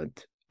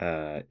violent.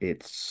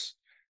 It's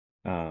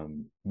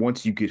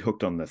once you get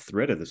hooked on the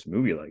thread of this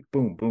movie, like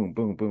boom, boom,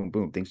 boom, boom,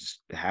 boom, things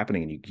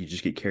happening, and you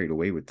just get carried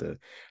away with the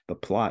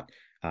plot.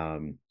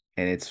 And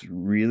it's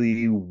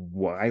really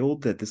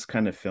wild that this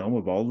kind of film,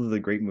 of all of the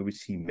great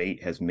movies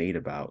has made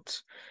about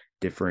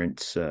different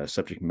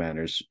subject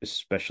matters,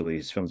 especially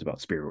his films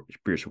about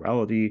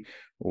spirituality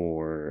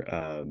or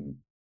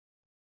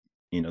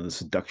the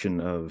seduction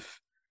of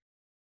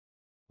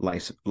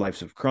lives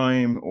of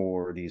crime,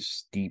 or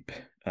these deep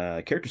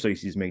character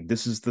studies he's made,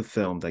 this is the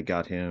film that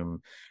got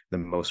him the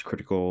most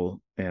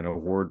critical and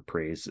award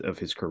praise of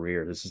his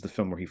career. This is the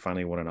film where he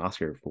finally won an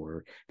Oscar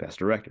for Best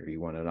Director. He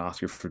won an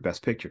Oscar for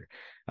Best Picture.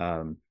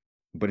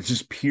 But it's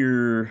just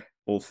pure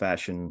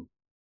old-fashioned,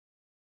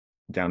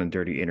 down and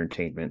dirty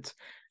entertainment.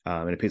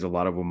 And it pays a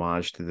lot of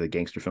homage to the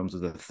gangster films of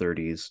the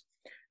 30s.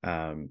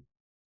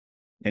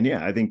 And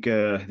yeah, I think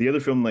the other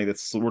film like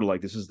that's sort of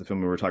like this is the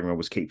film we were talking about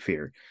was Cape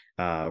Fear,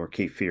 where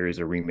Cape Fear is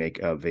a remake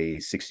of a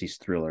 60s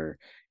thriller.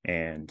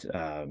 And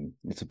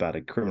it's about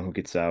a criminal who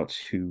gets out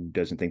who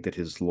doesn't think that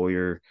his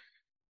lawyer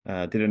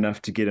did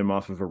enough to get him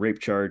off of a rape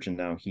charge. And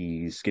now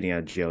he's getting out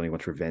of jail and he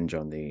wants revenge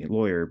on the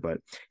lawyer. But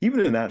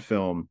even in that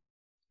film,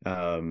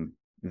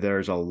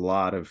 there's a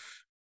lot of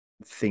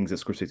things that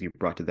Scorsese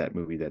brought to that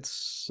movie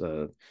that's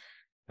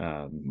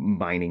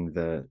mining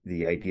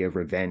the idea of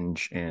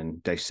revenge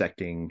and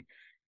dissecting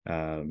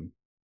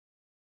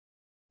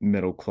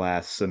middle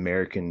class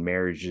American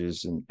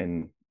marriages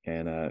and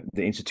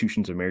the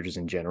institutions of marriages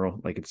in general.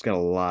 Like it's got a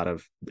lot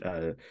of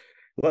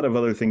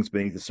other things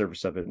beneath the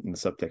surface of it in the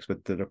subtext.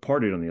 But The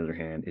Departed, on the other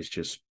hand, is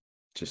just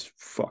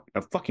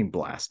a fucking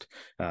blast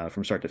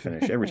from start to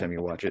finish every time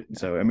you watch it.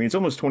 So I mean, it's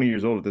almost 20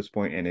 years old at this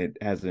point, and it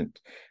hasn't,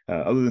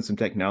 other than some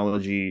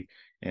technology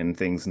and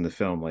things in the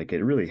film, like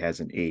it really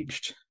hasn't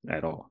aged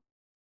at all.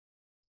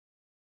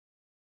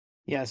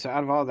 Yeah, so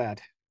out of all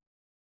that,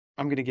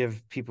 I'm going to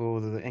give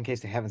people, in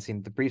case they haven't seen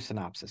it, the brief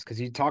synopsis, because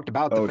you talked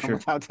about the Oh, film sure.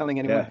 without telling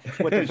anyone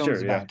what the film is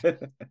Sure, yeah.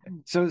 about.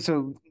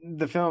 So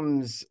the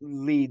film's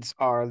leads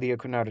are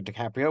Leonardo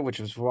DiCaprio, which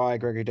was why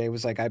Gregory Day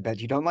was like, I bet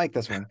you don't like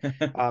this one.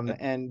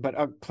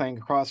 But playing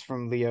across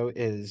from Leo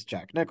is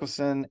Jack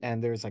Nicholson,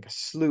 and there's like a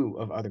slew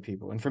of other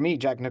people. And for me,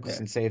 Jack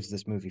Nicholson saves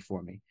this movie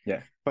for me.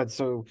 Yeah. But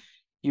so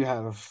you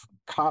have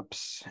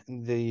cops,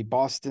 the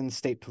Boston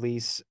State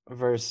Police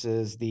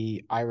versus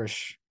the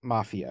Irish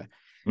Mafia.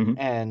 Mhm.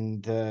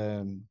 And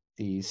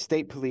the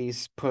state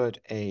police put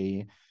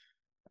a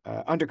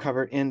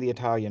undercover in the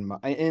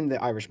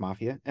Irish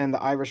Mafia, and the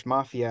Irish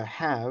Mafia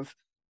have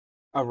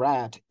a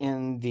rat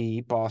in the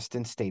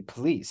Boston State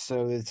Police.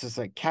 So it's just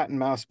like cat and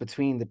mouse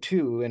between the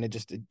two, and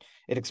it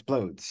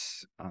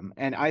explodes.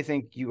 And I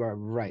think you are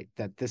right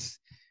that this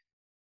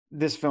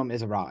film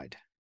is a ride,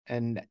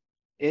 and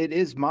it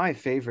is my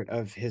favorite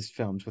of his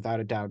films without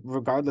a doubt,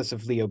 regardless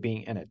of Leo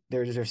being in it.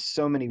 There's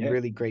so many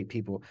really great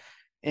people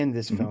in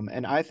this film,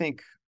 and I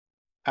think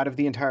out of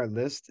the entire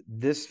list,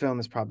 this film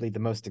is probably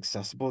the most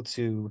accessible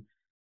to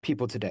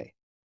people today.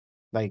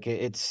 Like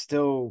it's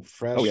still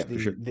fresh. Oh yeah, for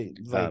sure.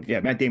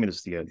 Matt Damon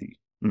is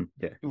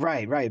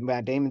right.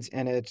 Matt Damon's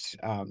in it.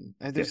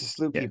 There's a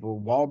slew of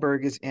people.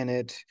 Wahlberg is in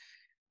it.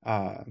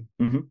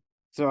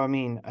 So I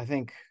mean, I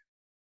think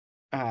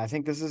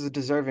this is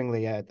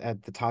deservingly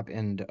at the top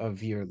end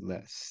of your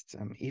list,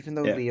 even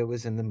though Leo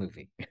was in the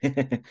movie.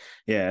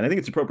 Yeah, and I think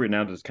it's appropriate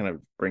now to just kind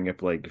of bring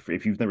up, like,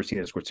 if you've never seen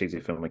a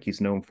Scorsese film, like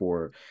he's known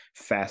for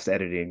fast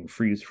editing,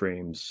 freeze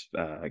frames,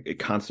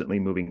 constantly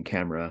moving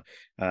camera,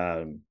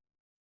 and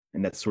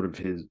that's sort of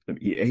his.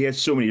 He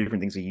has so many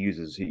different things he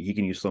uses. He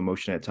can use slow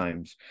motion at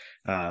times,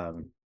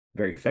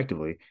 very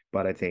effectively.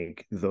 But I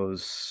think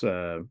those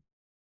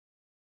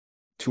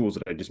tools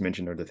that I just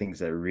mentioned are the things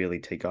that really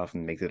take off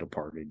and make it a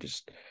party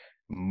just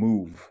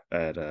move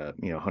at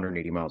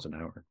 180 miles an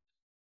hour.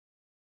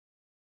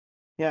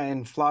 Yeah,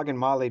 and Flog and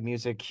Molly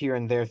music here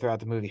and there throughout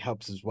the movie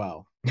helps as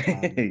well.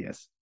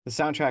 Yes, the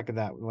soundtrack of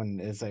that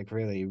one is like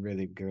really,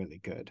 really, really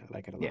good. I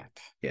like it a lot.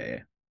 Yeah.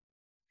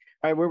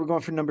 All right, where we're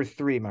going for number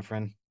 3, my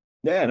friend?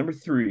 Yeah, number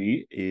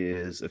 3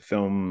 is a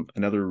film.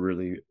 Another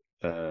really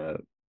a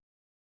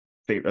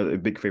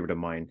big favorite of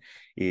mine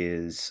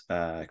is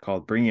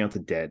called Bringing Out the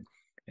Dead.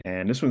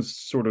 And this one's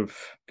sort of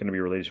going to be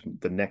related to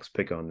the next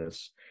pick on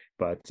this.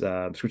 But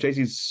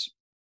Scorsese's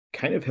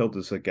kind of hailed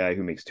as a guy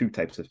who makes two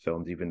types of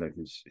films, even though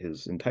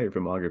his entire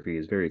filmography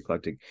is very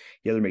eclectic.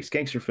 He either makes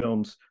gangster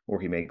films or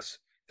he makes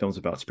films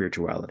about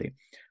spirituality.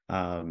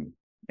 And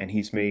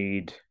he's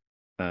made,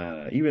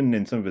 even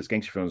in some of his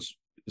gangster films,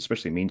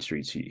 especially Mean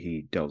Streets,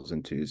 he delves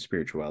into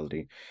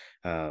spirituality.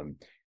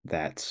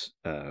 That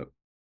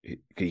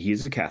he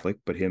is a Catholic,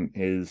 but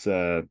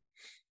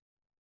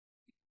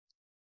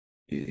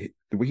the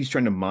way he's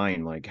trying to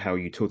mine like how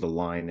you toe the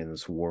line in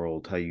this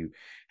world, how you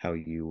how do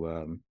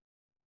you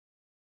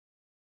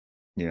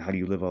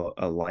live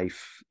a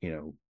life,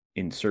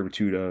 in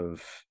servitude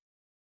of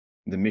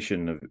the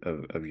mission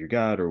of your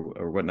God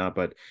or whatnot.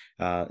 But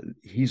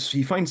he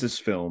finds this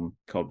film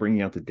called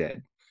Bringing Out the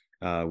Dead,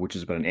 which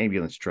is about an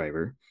ambulance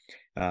driver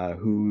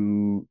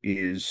who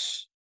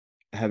is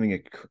having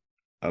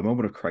a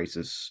moment of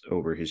crisis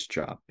over his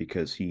job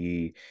because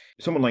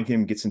someone like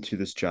him gets into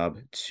this job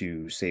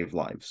to save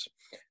lives.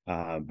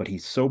 But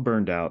he's so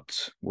burned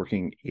out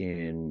working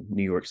in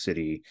New York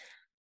City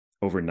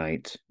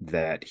overnight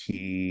that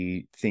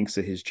he thinks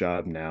that his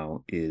job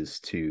now is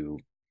to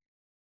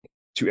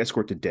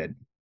escort the dead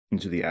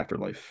into the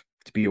afterlife,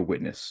 to be a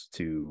witness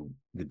to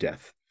the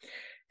death.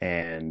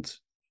 And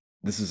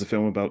this is a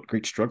film about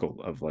great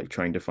struggle of like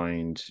trying to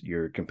find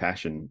your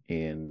compassion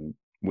in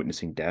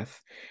witnessing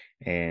death.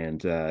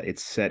 And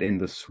it's set in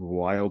this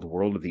wild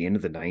world of the end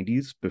of the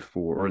 90s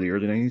or the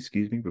early 90s,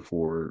 excuse me,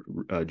 before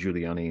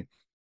Giuliani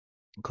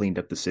cleaned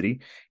up the city.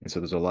 And so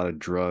there's a lot of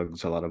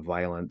drugs, a lot of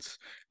violence,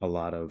 a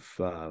lot of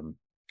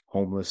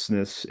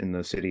homelessness in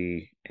the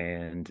city.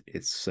 And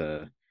it's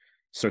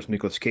starts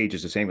Nicolas Cage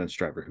as this ambulance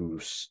driver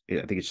who's,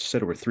 I think it's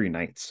set over 3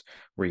 nights,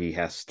 where he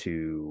has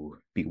to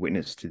be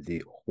witness to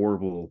the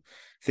horrible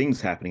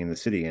things happening in the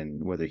city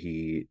and whether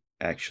he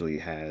actually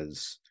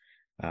has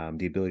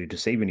the ability to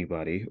save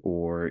anybody,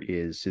 or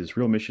is his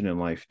real mission in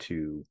life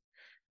to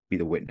be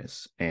the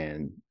witness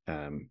and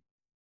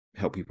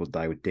help people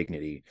die with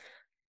dignity.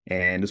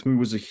 And this movie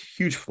was a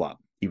huge flop,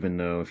 even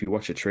though if you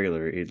watch the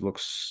trailer, it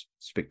looks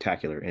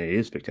spectacular, and it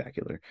is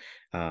spectacular.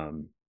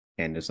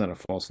 And it's not a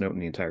false note in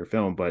the entire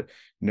film, but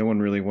no one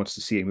really wants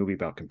to see a movie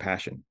about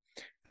compassion.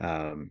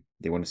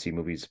 They want to see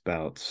movies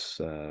about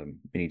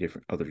many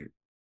different other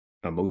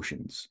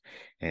emotions,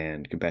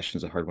 and compassion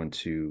is a hard one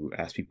to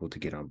ask people to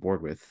get on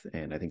board with.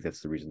 And I think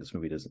that's the reason this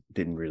movie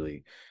didn't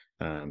really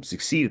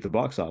succeed at the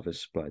box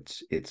office, but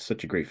it's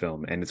such a great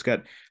film, and it's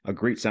got a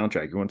great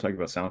soundtrack. You want to talk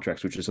about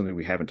soundtracks, which is something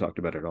we haven't talked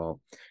about at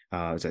all,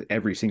 is that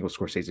every single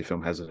Scorsese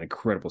film has an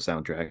incredible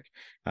soundtrack,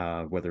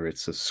 whether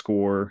it's a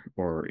score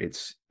or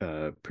it's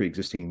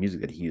pre-existing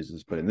music that he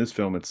uses. But in this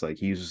film, it's like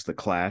he uses the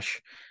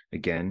Clash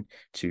again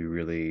to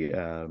really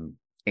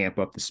amp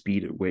up the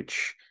speed at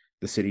which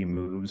the city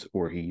moves,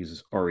 or he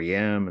uses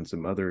REM and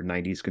some other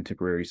 90s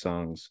contemporary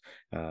songs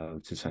to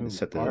kind of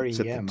set the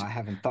REM. I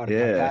haven't thought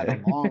about yeah. that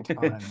in a long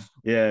time.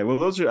 Yeah, well,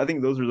 I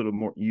think those are a little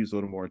more used a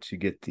little more to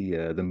get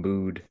the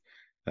mood,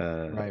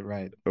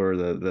 Right. or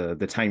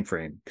the time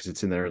frame, because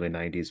it's in the early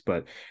 90s.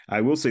 But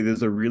I will say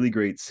there's a really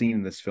great scene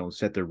in this film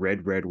set to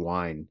Red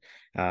Wine,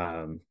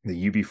 the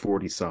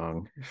UB40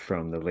 song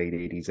from the late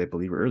 80s, I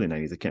believe, or early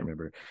 90s, I can't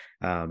remember.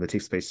 That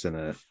takes place in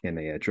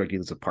a drug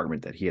dealer's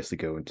apartment that he has to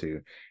go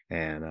into,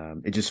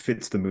 and it just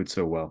fits the mood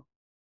so well.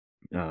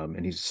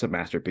 And he's just a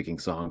master at picking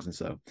songs. And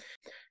so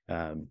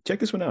check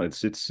this one out.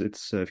 It's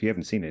if you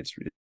haven't seen it,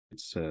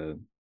 it's a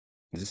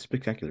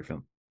spectacular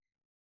film.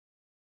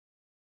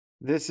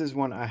 This is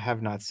one I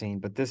have not seen,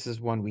 but this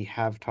is one we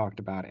have talked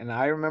about. And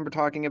I remember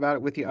talking about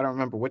it with you. I don't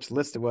remember which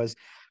list it was,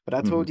 but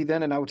I told you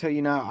then, and I will tell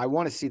you now, I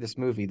want to see this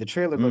movie. The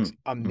trailer looks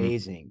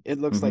amazing. It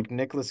looks like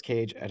Nicolas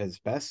Cage at his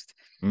best.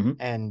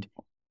 And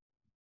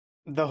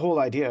the whole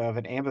idea of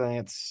an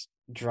ambulance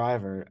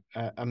driver,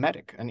 a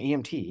medic, an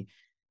EMT,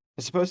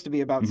 is supposed to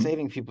be about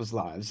saving people's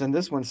lives. And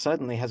this one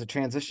suddenly has a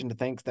transition to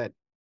think that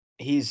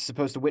he's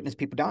supposed to witness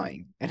people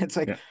dying. And it's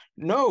like,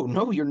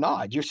 no, you're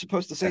not. You're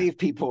supposed to save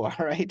people,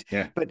 all right?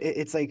 Yeah. But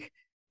it's like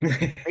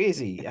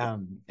crazy.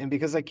 And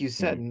because like you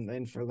said,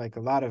 and for like a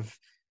lot of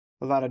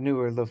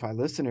newer lo-fi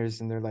listeners,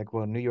 and they're like,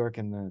 well, New York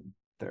in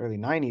the early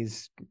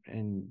 90s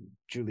and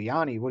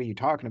Giuliani, what are you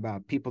talking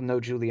about? People know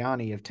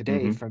Giuliani of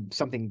today from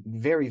something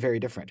very, very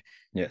different.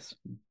 Yes.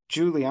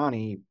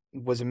 Giuliani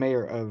was a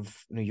mayor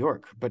of New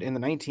York, but in the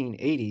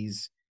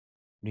 1980s,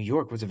 New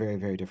York was a very,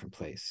 very different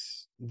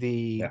place.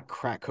 The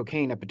crack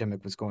cocaine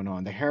epidemic was going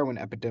on. The heroin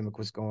epidemic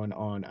was going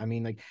on. I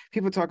mean, like,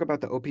 people talk about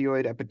the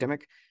opioid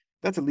epidemic.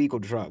 That's illegal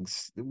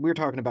drugs. We're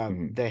talking about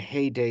the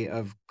heyday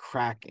of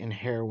crack and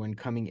heroin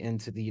coming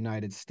into the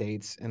United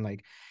States, and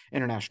like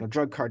international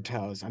drug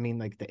cartels. I mean,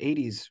 like, the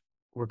 80s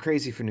were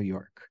crazy for New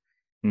York.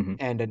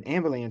 And an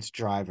ambulance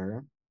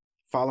driver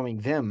following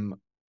them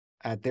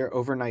at their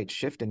overnight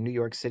shift in New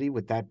York City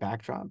with that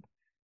backdrop,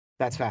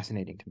 that's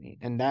fascinating to me.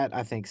 And that,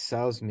 I think,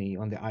 sells me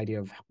on the idea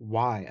of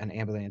why an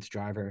ambulance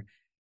driver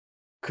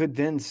could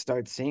then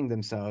start seeing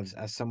themselves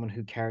as someone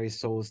who carries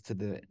souls to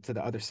the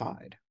other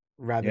side,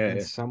 rather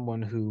than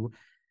someone who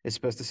is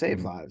supposed to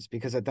save lives.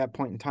 Because at that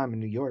point in time in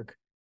New York,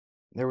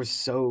 there was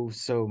so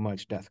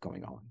much death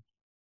going on.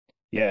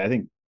 Yeah, I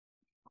think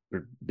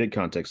for big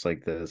context,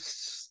 like the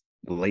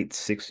late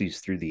 60s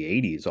through the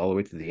 80s, all the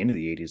way to the end of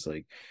the 80s,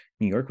 like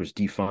New York was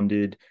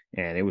defunded,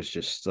 and it was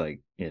just like,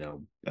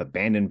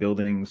 abandoned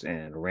buildings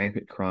and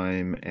rampant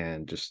crime,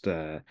 and just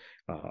a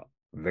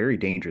very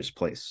dangerous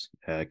place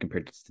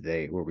compared to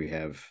today, where we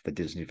have the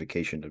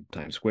Disneyfication of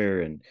Times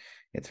Square, and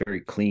it's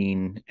very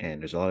clean, and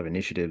there's a lot of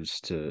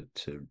initiatives to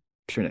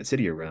turn that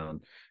city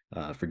around.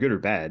 for good or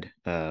bad.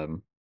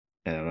 And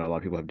I know a lot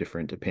of people have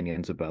different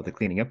opinions about the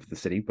cleaning up of the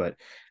city, but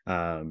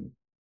um,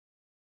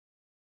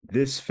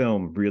 this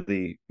film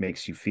really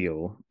makes you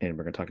feel, and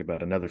we're going to talk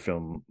about another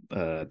film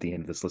at the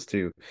end of this list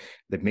too,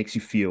 that makes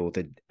you feel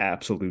the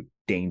absolute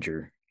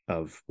danger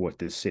of what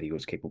this city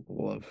was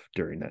capable of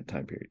during that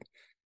time period.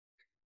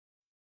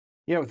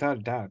 Yeah, without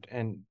a doubt.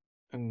 And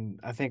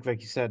I think,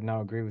 like you said, and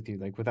I'll agree with you,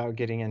 like without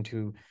getting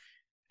into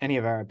any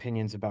of our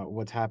opinions about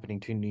what's happening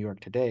to New York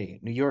today,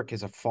 New York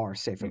is a far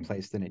safer Mm.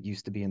 place than it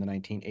used to be in the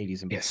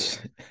 1980s and Yes.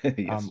 before.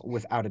 Yes.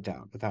 Without a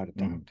doubt, without a Mhm.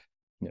 doubt.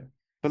 Yeah.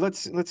 But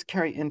let's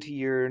carry into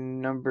your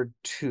number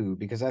two,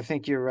 because I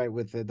think you're right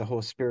with the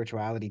whole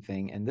spirituality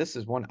thing. And this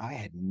is one I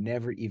had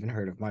never even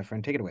heard of. My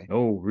friend, take it away.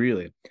 Oh,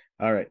 really?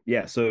 All right.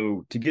 Yeah.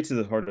 So to get to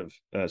the heart of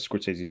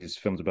Scorsese's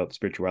films about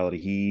spirituality,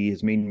 he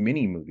has made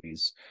many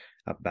movies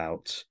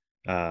about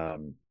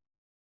um,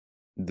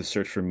 the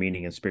search for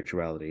meaning and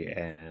spirituality,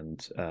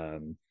 and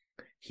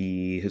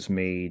he has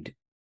made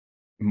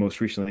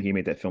most recently he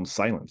made that film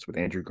Silence with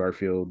Andrew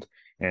Garfield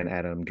and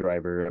Adam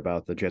Driver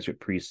about the Jesuit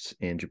priests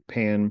in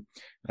Japan.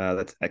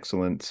 That's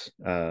excellent.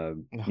 Oh,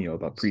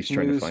 About priests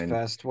trying to snooze find,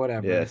 fest,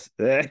 whatever. yes,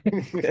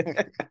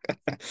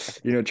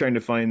 trying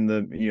to find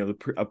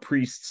a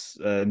priest's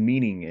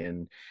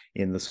meaning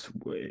in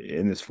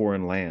this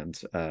foreign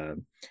land.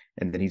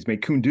 And then he's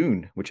made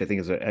Kundun, which I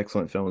think is an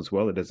excellent film as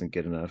well. It doesn't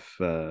get enough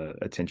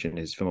attention.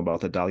 His film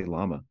about the Dalai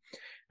Lama.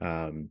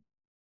 Um,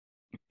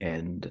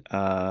 and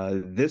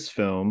this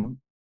film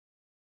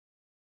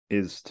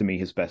is to me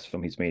his best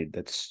film he's made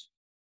that's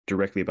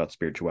directly about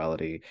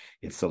spirituality.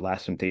 It's The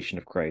Last Temptation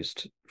of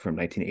Christ from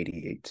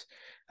 1988.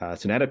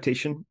 It's an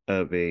adaptation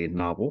of a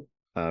novel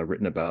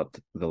written about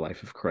the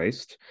life of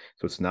Christ.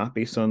 So it's not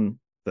based on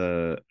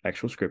the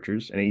actual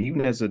scriptures. And it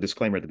even has a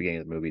disclaimer at the beginning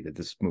of the movie that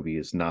this movie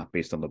is not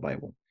based on the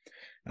Bible.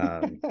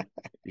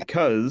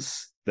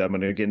 Because I'm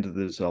going to get into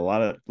this a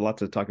lot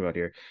to talk about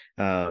here.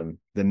 The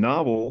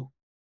novel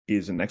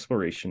is an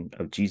exploration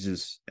of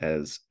Jesus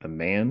as a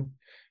man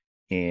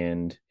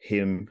and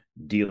him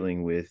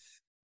dealing with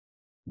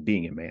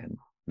being a man,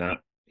 not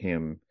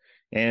him,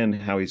 and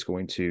how he's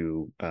going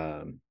to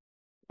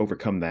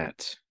overcome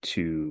that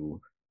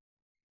to,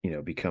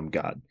 become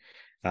God,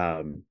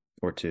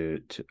 or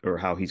or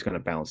how he's going to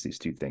balance these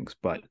two things.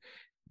 But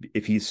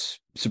if he's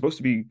supposed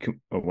to be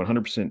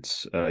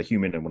 100%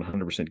 human and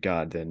 100%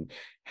 God, then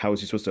how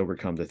is he supposed to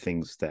overcome the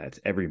things that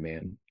every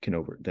man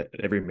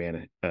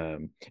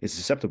is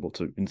susceptible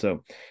to? And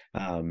so,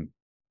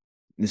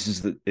 this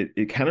is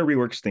it kind of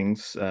reworks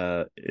things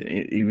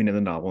even in the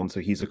novel. And so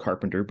he's a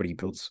carpenter, but he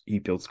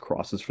builds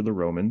crosses for the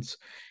Romans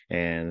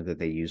and that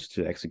they use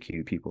to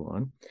execute people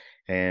on.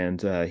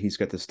 And he's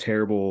got this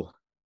terrible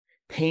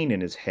pain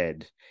in his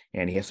head,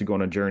 and he has to go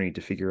on a journey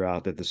to figure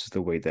out that this is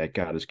the way that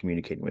God is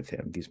communicating with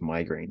him. These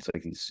migraines,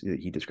 like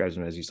he describes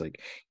them as these like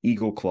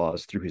eagle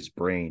claws through his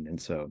brain. And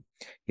so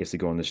he has to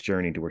go on this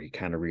journey to where he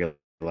kind of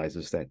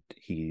realizes that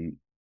he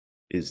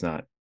is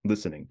not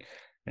listening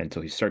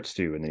until he starts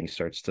to, and then he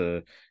starts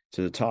to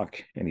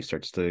talk, and he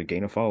starts to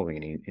gain a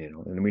following, and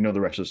and we know the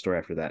rest of the story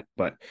after that.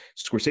 But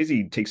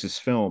Scorsese takes his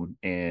film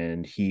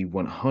and he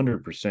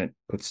 100%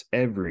 puts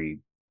every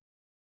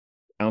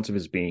ounce of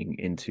his being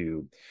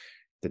into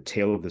the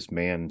tale of this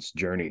man's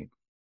journey,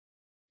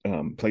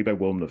 played by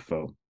Willem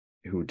Dafoe,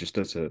 who just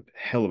does a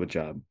hell of a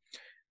job.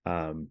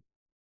 And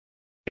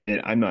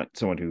I'm not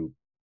someone who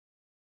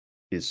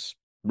is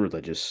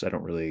religious. I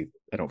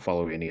don't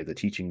follow any of the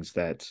teachings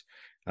that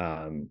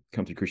come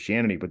through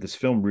Christianity, but this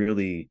film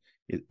really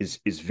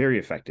is very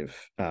effective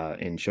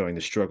in showing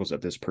the struggles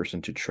of this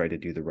person to try to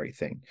do the right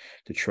thing,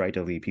 to try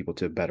to lead people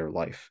to a better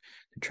life,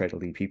 to try to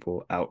lead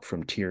people out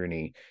from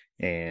tyranny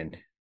and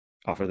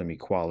offer them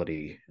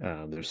equality.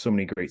 There's so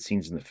many great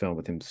scenes in the film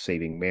with him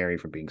saving Mary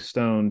from being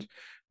stoned,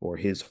 or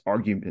his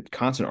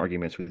constant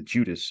arguments with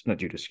Judas, not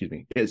Judas, excuse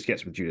me,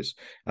 yes, with Judas,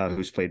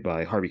 who's played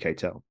by Harvey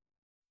Keitel.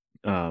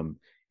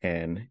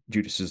 And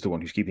Judas is the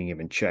one who's keeping him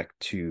in check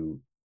to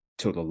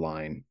toe the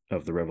line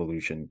of the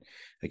revolution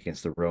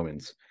against the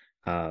Romans.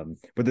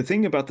 But the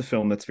thing about the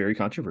film that's very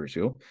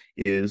controversial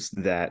is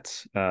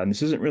that, and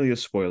this isn't really a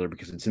spoiler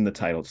because it's in the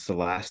title, it's The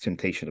Last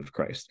Temptation of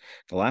Christ.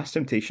 The Last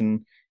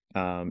Temptation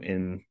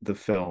in the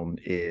film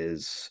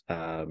is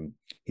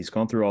he's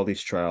gone through all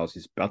these trials,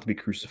 he's about to be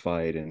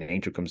crucified, and an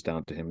angel comes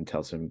down to him and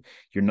tells him,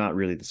 "You're not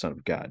really the Son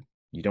of God.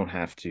 You don't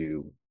have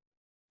to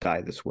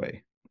die this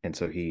way." And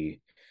so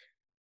he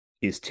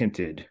is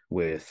tempted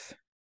with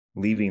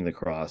leaving the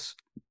cross,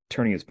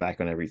 turning his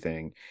back on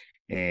everything,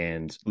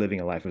 and living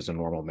a life as a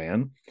normal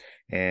man.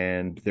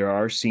 And there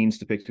are scenes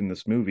depicted in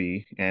this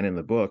movie and in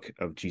the book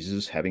of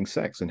Jesus having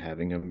sex and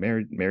having a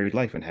married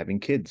life and having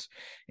kids.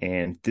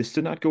 And this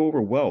did not go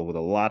over well with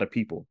a lot of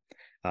people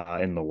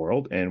in the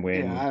world. And Yeah,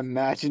 when I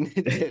imagine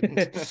it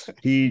didn't.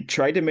 he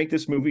tried to make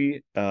this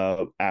movie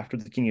after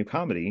the King of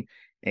Comedy,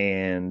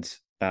 and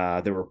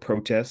there were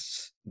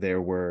protests.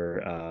 There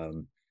were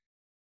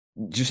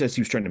just as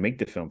he was trying to make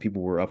the film,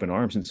 people were up in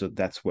arms, and so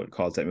that's what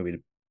caused that movie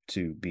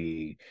to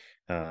be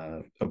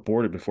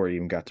aborted before it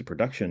even got to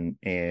production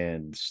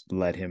and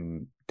led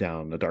him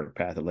down a dark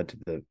path that led to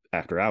the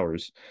After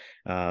Hours.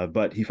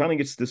 But he finally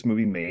gets this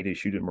movie made. He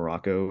shoots it in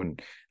Morocco,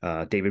 and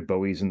David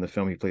Bowie's in the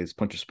film. He plays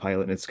Pontius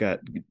Pilate, and it's got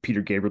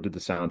Peter Gabriel did the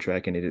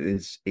soundtrack, and it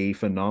is a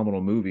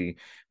phenomenal movie.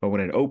 But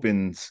when it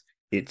opens,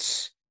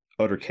 it's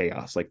utter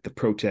chaos. Like the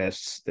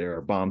protests, there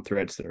are bomb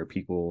threats, there are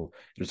people,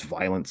 there's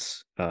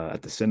violence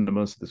at the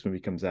cinemas this movie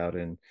comes out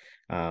in.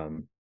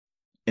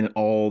 And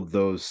all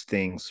those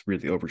things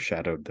really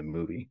overshadowed the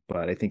movie.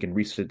 But I think in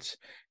recent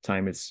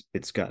time,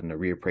 it's gotten a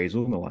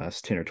reappraisal in the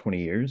last 10 or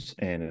 20 years,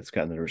 and it's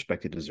gotten the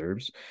respect it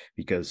deserves,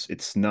 because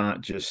it's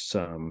not just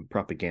some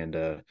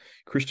propaganda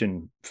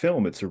Christian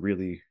film. It's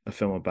a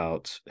film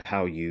about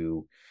how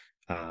you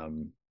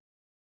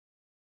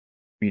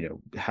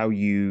how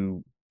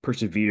you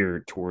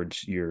persevere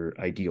towards your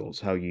ideals,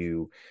 how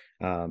you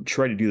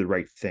try to do the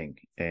right thing,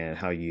 and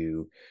how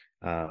you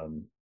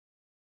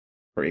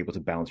are able to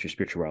balance your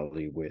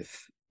spirituality with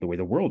the way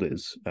the world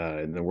is.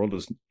 And the world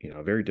is,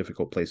 a very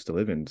difficult place to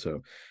live in.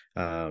 So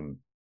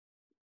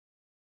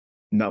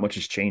not much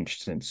has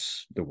changed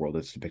since the world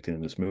that's depicted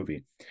in this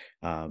movie.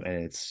 And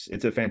it's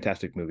a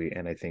fantastic movie.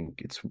 And I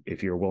think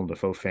if you're a Willem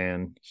Dafoe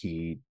fan,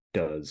 he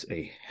does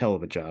a hell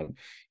of a job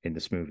in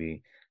this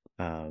movie.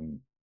 And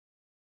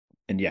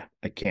yeah,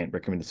 I can't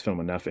recommend this film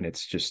enough. And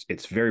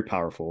it's very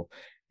powerful.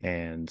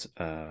 And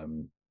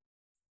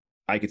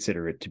I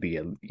consider it to be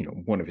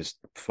one of his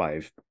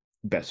 5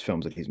 best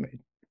films that he's made.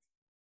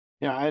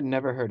 Yeah, I had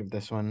never heard of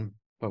this one,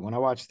 but when I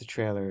watched the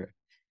trailer,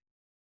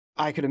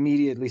 I could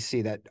immediately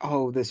see that,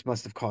 oh, this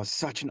must have caused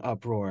such an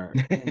uproar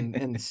in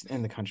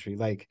the country.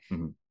 Like,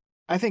 mm-hmm.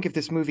 I think if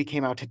this movie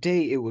came out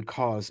today, it would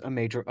cause a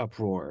major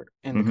uproar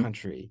in the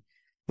country.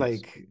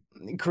 Like,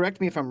 correct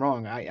me if I'm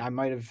wrong. I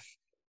might have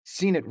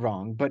seen it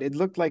wrong, but it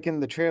looked like in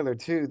the trailer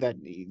too that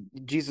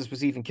Jesus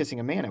was even kissing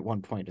a man at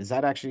one point. Does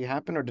that actually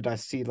happen, or did I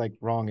see like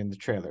wrong in the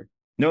trailer?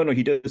 No,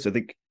 he does. I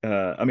think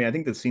I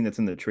think the scene that's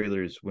in the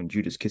trailer is when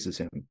Judas kisses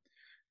him.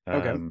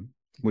 Okay.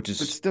 Which is,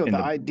 but still, the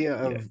idea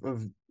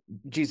of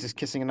Jesus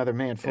kissing another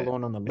man full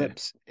on the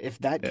lips, if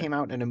that came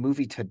out in a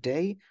movie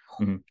today,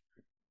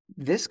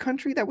 this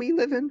country that we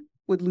live in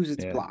would lose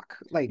its block.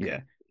 Like,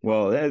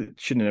 well, that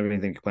shouldn't have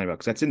anything to complain about,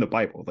 because that's in the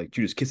Bible. Like,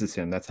 Judas kisses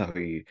him. That's how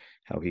he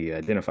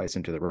identifies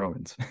him to the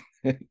Romans.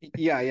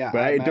 yeah.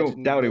 But I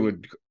don't doubt it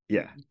would.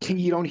 Yeah.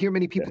 You don't hear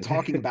many people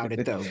talking about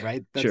it though,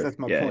 right? That's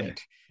my point.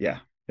 Yeah.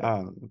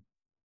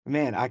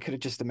 Man, I could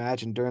have just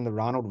imagined during the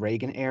Ronald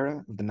Reagan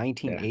era of the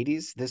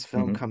 1980s, this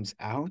film comes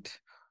out.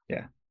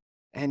 Yeah.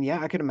 And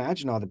I could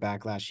imagine all the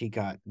backlash he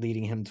got,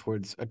 leading him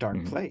towards a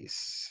dark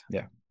place.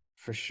 Yeah.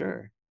 For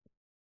sure.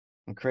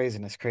 And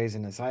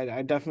craziness.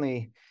 I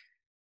definitely,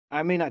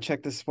 I may not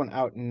check this one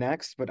out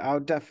next, but I'll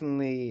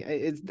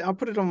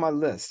put it on my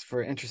list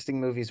for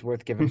interesting movies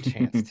worth giving a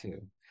chance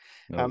to.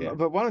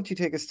 But why don't you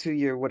take us to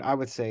your, what I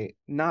would say,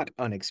 not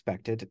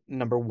unexpected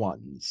number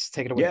ones?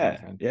 Take it away, my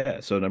friend.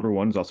 Yeah. So number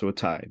 1 is also a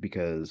tie,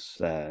 because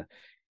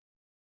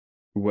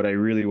what I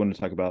really want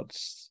to talk about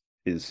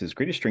is his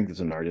greatest strength as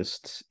an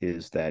artist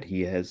is that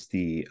he has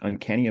the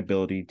uncanny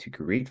ability to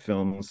create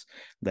films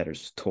that are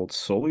told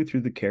solely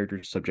through the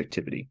character's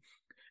subjectivity.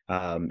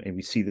 And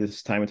we see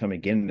this time and time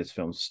again in his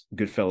films,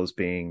 Goodfellas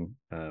being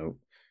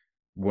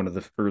one of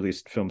the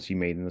earliest films he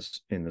made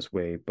in this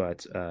way,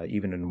 but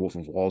even in Wolf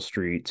of Wall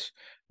Street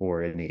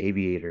or in The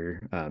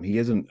Aviator, he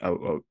has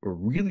a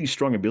really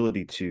strong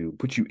ability to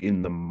put you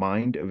in the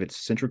mind of its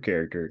central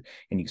character,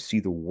 and you see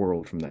the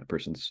world from that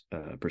person's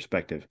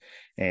perspective.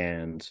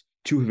 And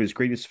 2 of his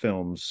greatest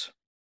films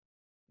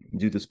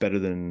do this better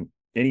than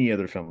any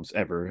other films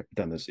ever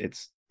done this.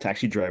 It's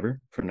Taxi Driver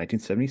from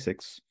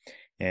 1976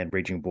 and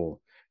Raging Bull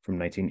from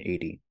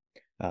 1980.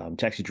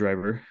 Taxi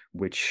Driver,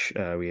 which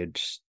we had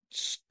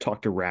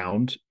talked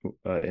around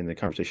in the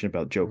conversation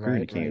about Joker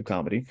and the King of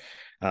Comedy,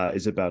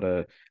 is about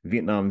a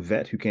Vietnam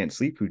vet who can't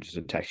sleep, who's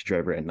a taxi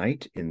driver at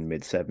night in the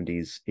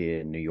mid-70s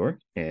in New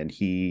York. And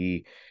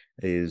he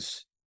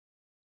is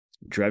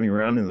driving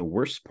around in the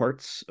worst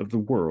parts of the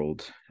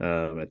world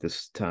at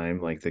this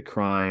time, like the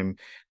crime,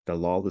 the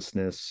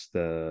lawlessness,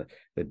 the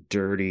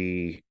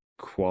dirty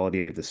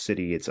quality of the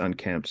city. It's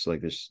unkempt, so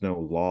like there's no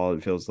law,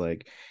 it feels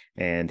like,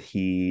 and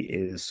he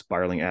is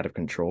spiraling out of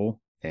control.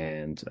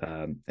 And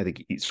I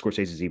think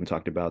Scorsese's even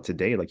talked about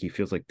today, like he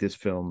feels like this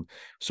film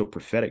so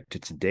prophetic to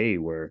today,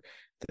 where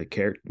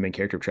the main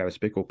character of Travis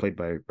Bickle, played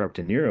by Robert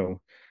De Niro,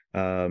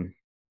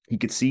 he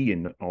could see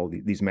in all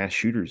these mass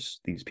shooters,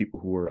 these people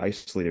who were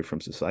isolated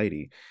from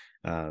society.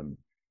 And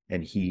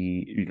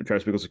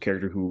Travis Bickle's a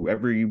character who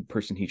every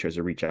person he tries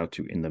to reach out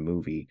to in the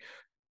movie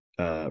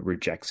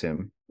rejects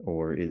him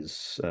or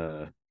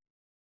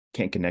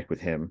can't connect with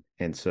him.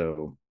 And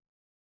so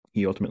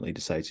he ultimately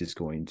decides he's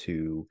going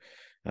to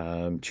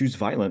choose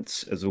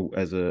violence as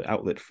a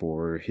outlet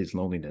for his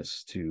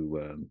loneliness,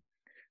 to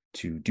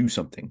do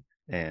something.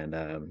 And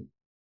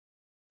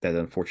that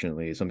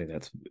unfortunately is something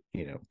that's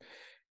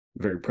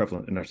very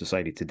prevalent in our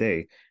society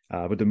today.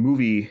 But the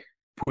movie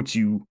puts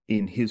you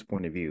in his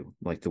point of view,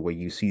 like the way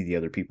you see the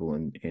other people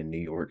in New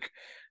York,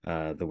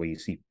 the way you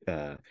see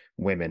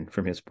women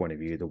from his point of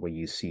view, the way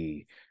you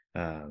see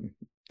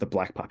the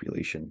black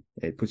population.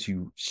 It puts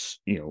you,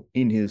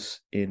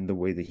 in the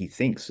way that he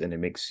thinks, and it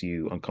makes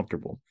you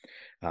uncomfortable.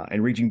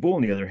 And Raging Bull,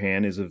 on the other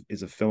hand, is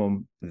a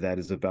film that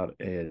is about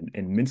an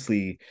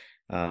immensely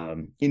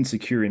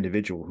insecure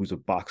individual who's a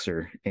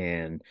boxer,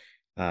 and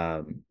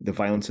the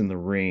violence in the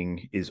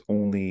ring is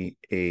only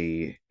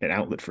an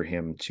outlet for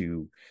him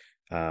to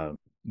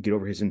get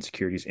over his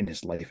insecurities in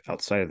his life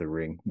outside of the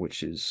ring,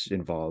 which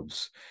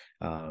involves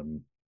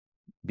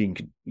being,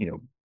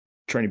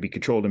 trying to be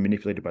controlled and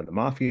manipulated by the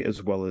mafia,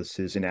 as well as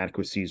his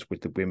inadequacies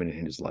with the women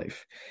in his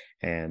life.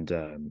 And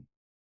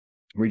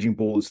Raging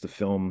Bull is the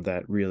film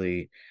that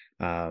really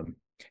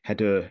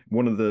had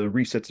one of the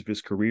resets of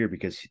his career,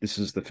 because this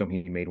is the film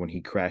he made when he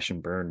crashed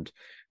and burned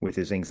with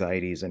his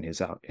anxieties and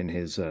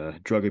his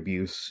drug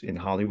abuse in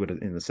Hollywood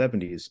in the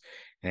 70s.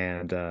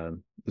 And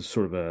this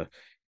sort of a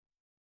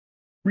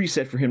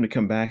reset for him to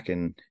come back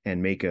and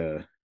make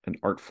an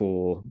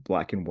artful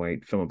black and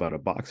white film about a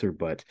boxer.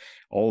 But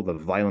all the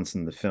violence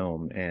in the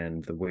film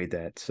and the way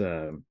that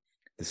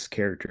this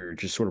character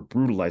just sort of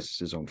brutalizes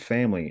his own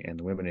family and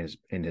the women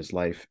in his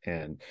life,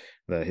 and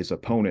his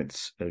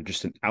opponents are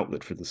just an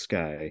outlet for this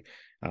guy.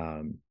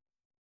 And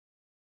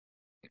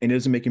it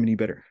doesn't make him any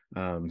better.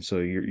 So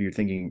you're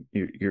thinking,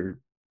 you're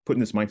putting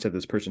this mindset of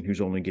this person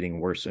who's only getting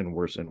worse and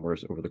worse and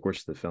worse over the course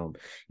of the film.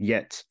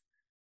 Yet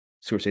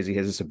Scorsese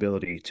has this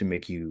ability to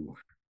make you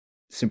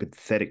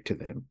sympathetic to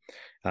them.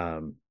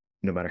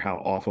 No matter how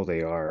awful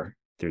they are,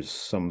 there's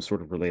some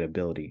sort of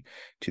relatability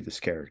to this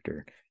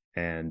character.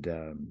 And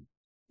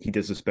he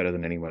does this better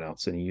than anyone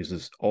else. And he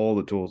uses all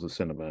the tools of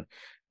cinema,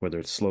 whether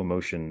it's slow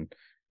motion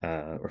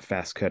or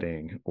fast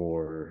cutting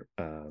or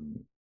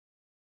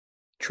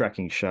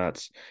tracking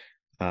shots.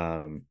 He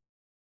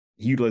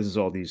utilizes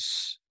all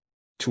these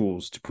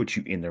tools to put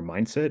you in their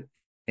mindset,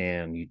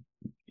 and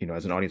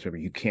as an audience member,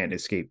 you can't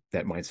escape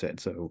that mindset.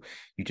 So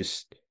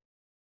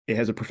it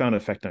has a profound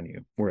effect on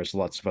you, whereas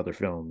lots of other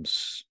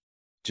films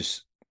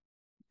just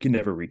can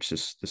never reach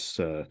this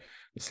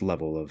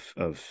level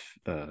of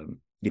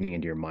getting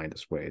into your mind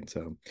this way. And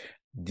so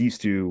these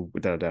two,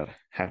 without a doubt,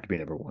 have to be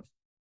number one.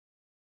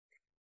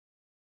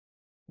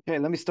 Okay,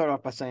 let me start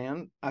off by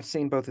saying I've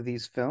seen both of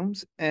these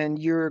films, and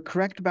you're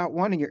correct about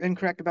one and you're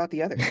incorrect about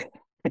the other.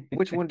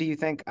 Which one do you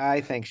think I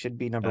think should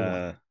be number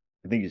one?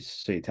 I think you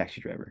say Taxi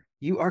Driver.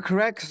 You are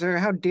correct, sir.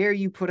 How dare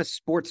you put a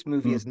sports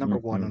movie as number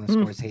one on the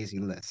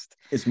Scorsese list?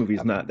 That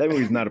movie's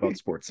not about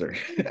sports, sir.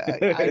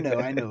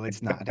 I know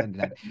it's not.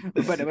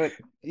 But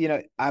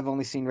I've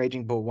only seen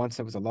Raging Bull once.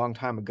 It was a long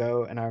time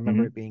ago, and I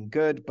remember it being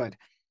good. But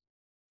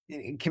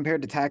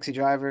compared to Taxi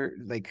Driver,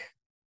 like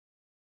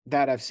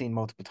that, I've seen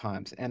multiple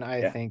times, and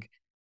I think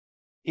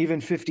even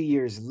 50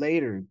 years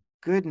later,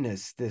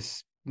 goodness,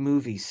 this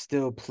movie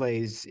still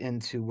plays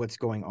into what's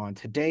going on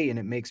today, and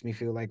it makes me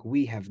feel like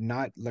we have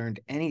not learned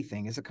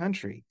anything as a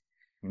country,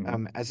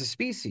 as a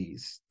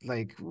species.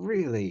 Like,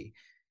 really,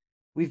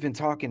 we've been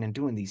talking and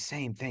doing these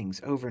same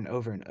things over and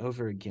over and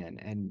over again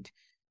and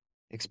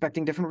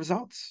expecting different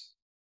results,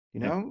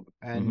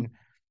 and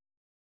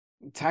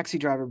Taxi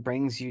Driver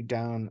brings you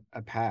down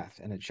a path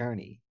and a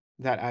journey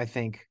that I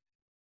think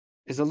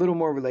is a little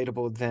more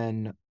relatable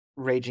than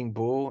Raging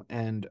Bull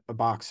and a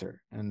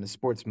boxer and a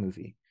sports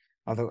movie.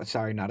 Although,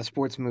 sorry, not a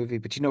sports movie,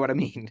 but you know what I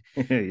mean.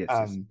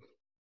 Yes.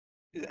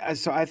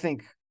 So I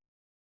think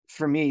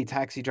for me,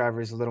 Taxi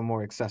Driver is a little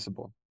more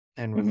accessible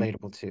and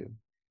relatable too,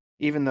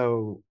 even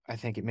though I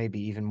think it may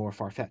be even more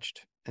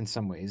far-fetched in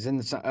some ways.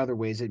 In some other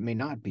ways, it may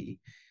not be.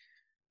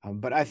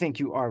 But I think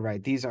you are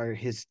right. These are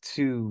his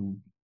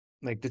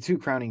the two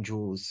crowning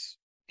jewels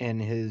in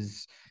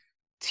his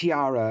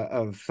tiara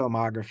of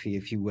filmography,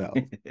 if you will.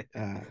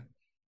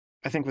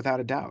 I think without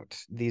a doubt,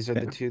 these are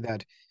the two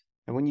that,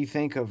 and when you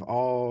think of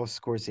all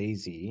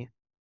Scorsese,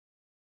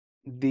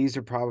 these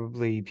are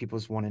probably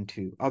people's one and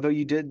two. Although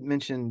you did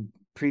mention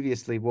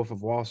previously Wolf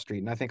of Wall Street,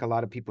 and I think a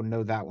lot of people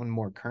know that one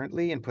more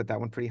currently and put that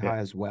one pretty high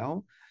as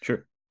well.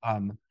 Sure.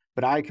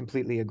 But I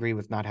completely agree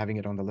with not having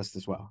it on the list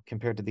as well,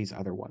 compared to these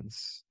other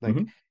ones. Like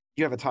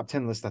you have a top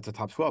 10 list, that's a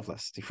top 12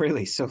 list,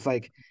 really. So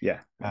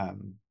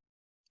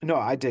no,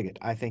 I dig it.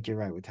 I think you're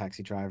right with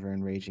Taxi Driver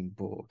and Raging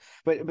Bull.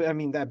 But I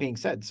mean, that being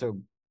said,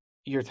 so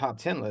your top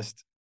 10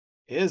 list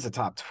is a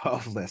top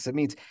 12 list. It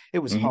means it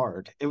was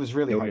hard. It was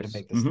really hard to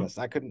make this list.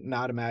 I could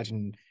not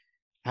imagine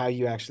how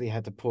you actually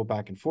had to pull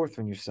back and forth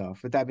on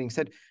yourself. With that being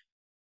said,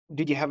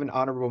 did you have an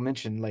honorable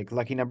mention, like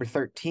lucky number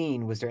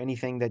 13? Was there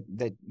anything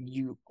that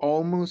you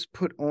almost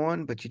put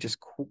on, but you just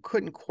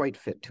couldn't quite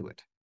fit to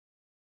it?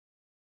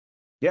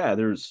 Yeah,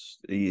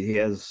 he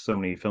has so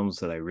many films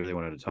that I really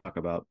wanted to talk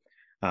about.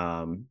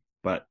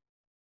 But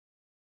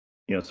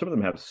some of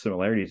them have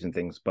similarities and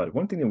things, but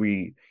one thing that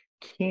we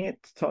can't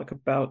talk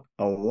about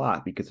a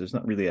lot because there's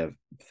not really a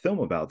film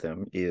about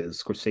them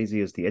is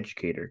Scorsese as the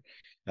educator,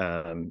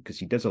 because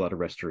he does a lot of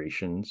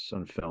restorations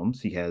on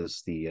films. He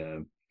has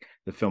the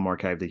film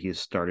archive that he has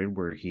started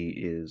where he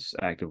is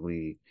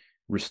actively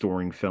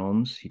restoring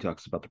films. He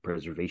talks about the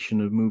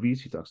preservation of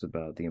movies. He talks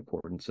about the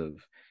importance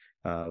of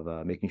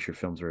making sure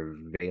films are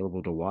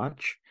available to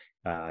watch.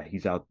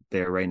 He's out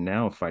there right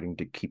now fighting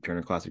to keep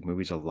Turner Classic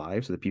Movies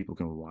alive so that people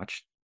can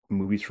watch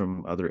movies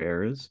from other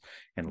eras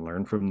and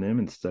learn from them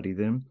and study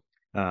them.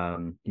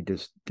 He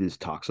does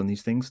talks on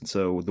these things. And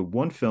so the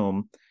one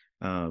film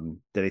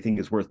that I think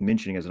is worth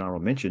mentioning as an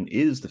honorable mention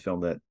is the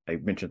film that I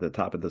mentioned at the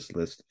top of this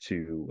list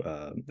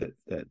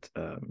that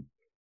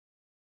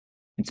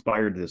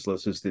inspired this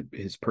list is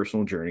his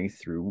personal journey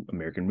through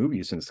American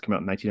movies, and it's come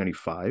out in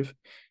 1995,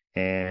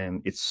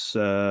 and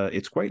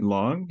it's quite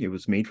long. It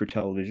was made for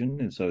television,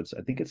 and so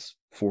I think it's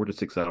 4 to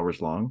 6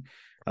 hours long.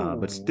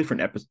 But it's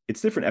different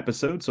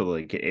episodes, so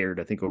like it aired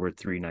I think over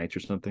 3 nights or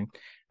something.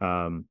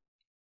 And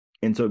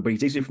so, but he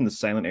takes you from the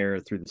silent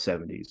era through the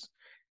 70s,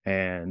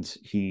 and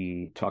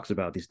he talks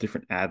about these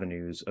different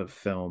avenues of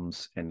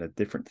films and the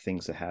different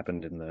things that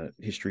happened in the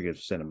history of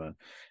cinema,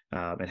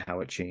 and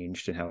how it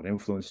changed and how it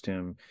influenced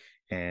him.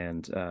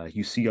 And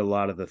you see a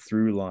lot of the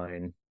through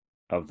line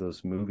of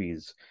those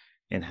movies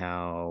and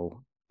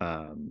how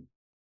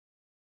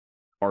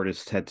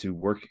artists had to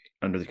work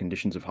under the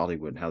conditions of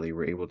Hollywood, and how they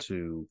were able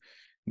to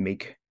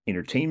make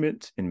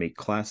entertainment and make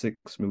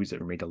classics, movies that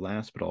were made to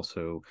last, but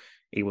also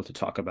able to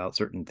talk about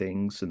certain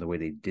things and the way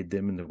they did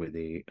them and the way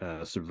they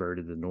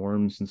subverted the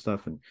norms and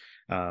stuff. And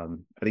I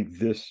think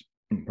this,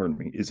 pardon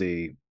me, is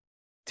a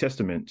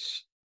testament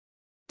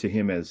to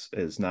him as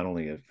not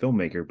only a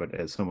filmmaker, but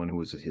as someone who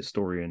was a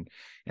historian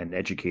and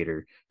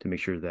educator, to make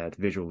sure that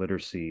visual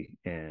literacy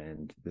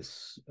and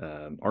this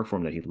art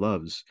form that he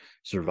loves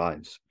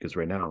survives. Because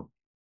right now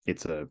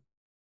it's an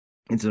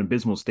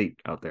abysmal state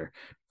out there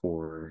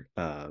for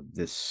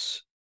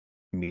this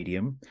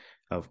medium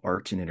of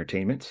art and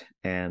entertainment.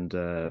 And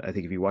I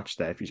think if you watch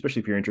that,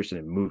 especially if you're interested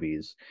in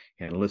movies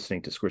and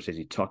listening to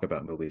Scorsese talk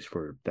about movies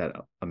for that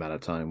amount of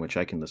time, which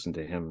I can listen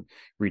to him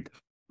read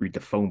the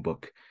phone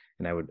book,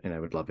 and I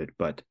would love it.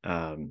 But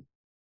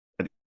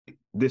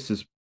this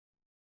is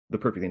the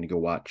perfect thing to go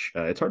watch.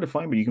 It's hard to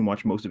find, but you can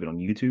watch most of it on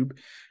YouTube.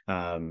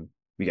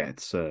 Yeah,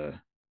 it's a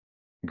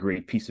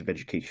great piece of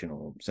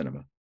educational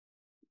cinema.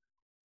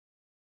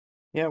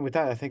 Yeah, with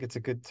that, I think it's a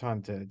good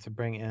time to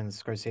bring in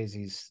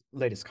Scorsese's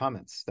latest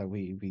comments that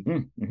we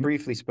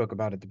briefly spoke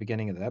about at the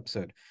beginning of the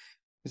episode.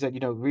 Is that,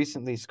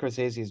 recently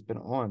Scorsese has been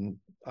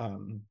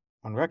on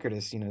record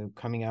as,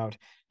 coming out.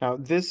 Now,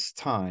 this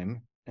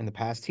time, in the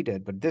past he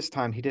did, but this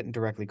time he didn't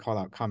directly call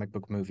out comic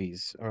book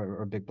movies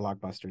or big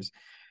blockbusters.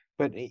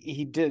 But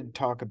he did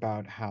talk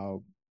about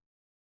how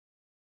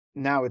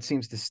now it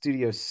seems the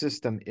studio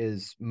system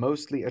is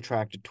mostly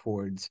attracted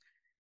towards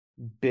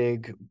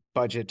big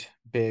budget,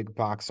 big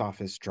box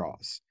office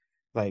draws.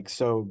 Like,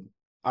 so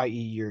i.e.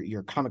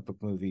 your comic book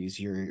movies,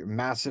 your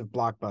massive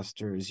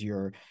blockbusters,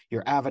 your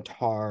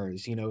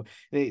avatars,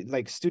 they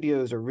like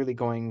studios are really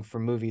going for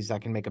movies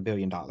that can make $1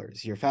 billion.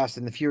 Your Fast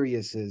and the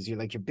Furiouses,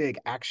 your big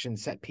action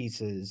set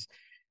pieces.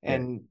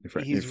 And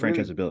he's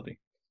franchisability.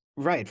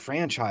 Right,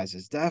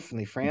 franchises,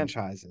 definitely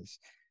franchises.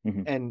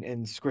 Mm-hmm.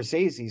 And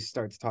Scorsese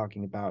starts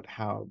talking about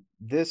how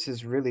this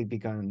has really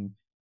begun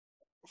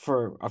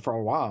for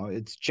a while.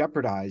 It's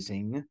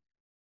jeopardizing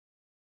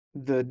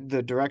the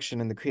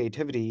direction and the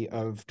creativity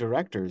of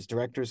directors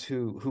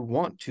who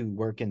want to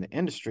work in the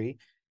industry,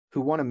 who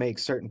want to make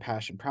certain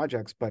passion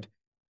projects, but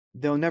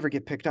they'll never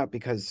get picked up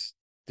because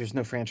there's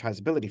no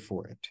franchisability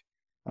for it.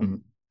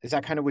 Is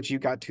that kind of what you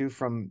got to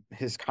from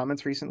his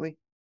comments recently,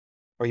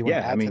 or you want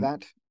to add to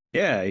that?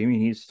 Yeah, I mean,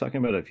 he's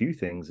talking about a few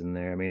things in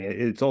there. I mean,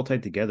 it's all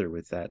tied together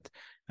with that.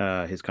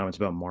 His comments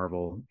about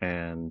Marvel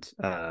and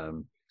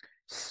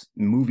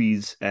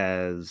movies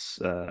as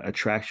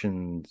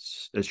attraction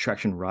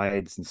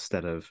rides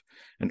instead of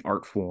an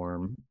art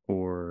form,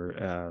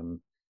 or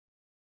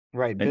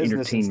right,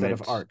 business instead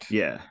of art.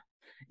 Yeah.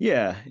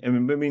 I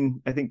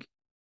mean, I think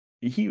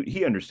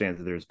he understands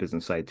that there's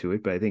business side to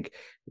it, but I think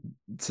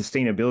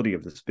sustainability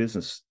of this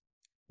business,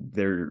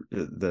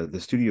 the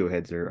studio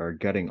heads are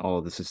gutting all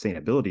of the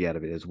sustainability out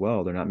of it as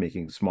well. They're not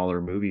making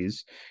smaller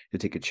movies to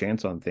take a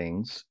chance on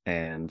things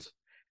and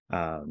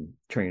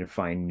trying to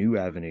find new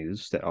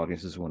avenues that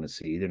audiences want to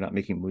see. They're not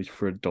making movies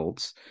for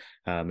adults.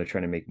 They're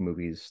trying to make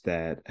movies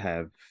that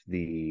have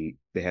the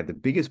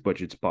biggest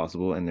budgets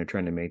possible, and they're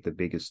trying to make the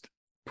biggest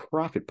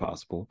profit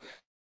possible.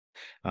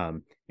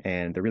 And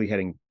they're really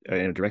heading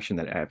in a direction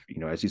that,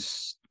 as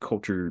this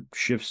culture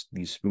shifts,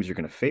 these movies are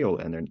going to fail,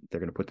 and they're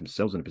going to put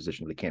themselves in a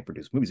position where they can't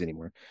produce movies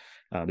anymore.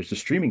 There's a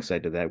streaming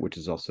side to that, which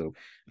is also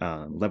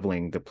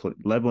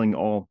leveling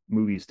all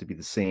movies to be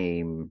the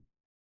same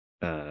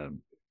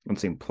on the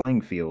same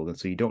playing field, and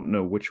so you don't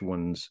know which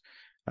ones,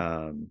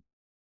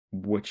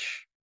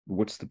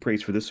 what's the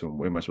praise for this one?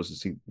 What am I supposed to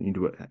see?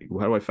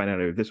 How do I find out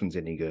if this one's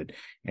any good?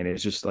 And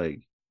it's just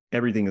like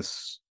everything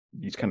is.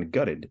 It's kind of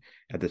gutted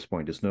at this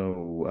point. There's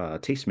no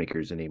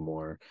tastemakers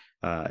anymore,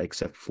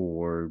 except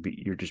for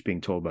you're just being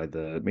told by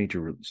the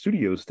major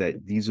studios that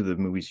these are the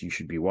movies you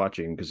should be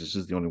watching because this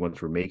is the only ones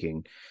we're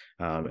making.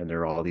 And there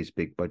are all these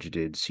big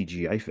budgeted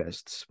CGI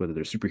fests, whether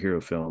they're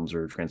superhero films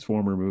or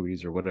Transformer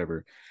movies or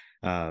whatever.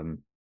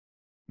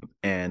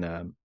 And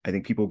I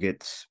think people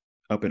get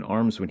up in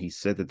arms when he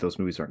said that those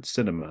movies aren't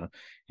cinema,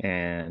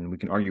 and we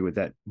can argue what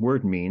that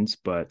word means,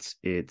 but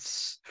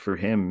it's for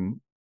him.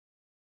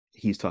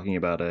 He's talking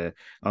about a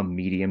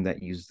medium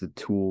that uses the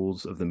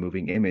tools of the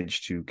moving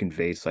image to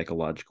convey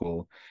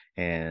psychological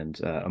and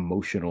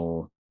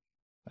emotional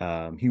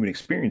human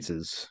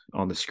experiences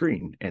on the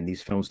screen, and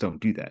these films don't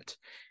do that.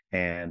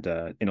 And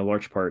in a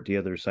large part, the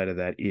other side of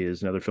that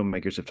is, and other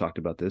filmmakers have talked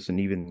about this, and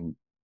even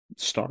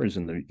stars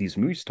in these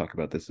movies talk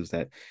about this, is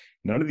that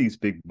none of these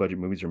big budget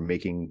movies are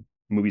making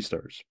movie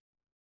stars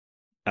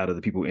out of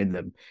the people in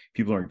them.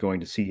 People aren't going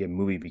to see a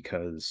movie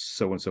because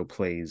so and so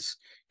plays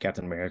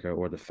Captain America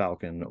or the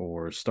Falcon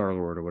or Star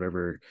Lord or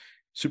whatever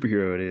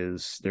superhero it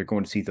is. They're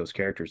going to see those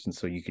characters, and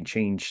so you can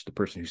change the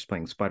person who's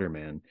playing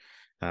Spider-Man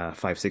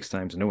 5, 6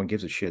 times, and no one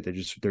gives a shit.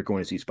 They're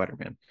going to see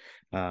Spider-Man,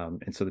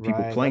 and so the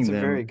people Right. playing That's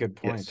a very them, good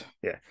yes, point.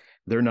 yeah,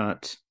 they're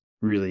not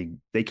really.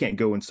 They can't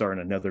go and star in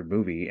another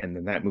movie, and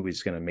then that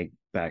movie's going to make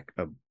back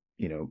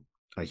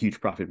a huge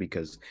profit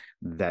because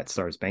that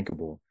star is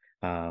bankable.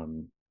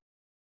 Um,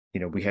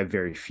 we have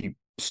very few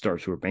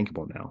stars who are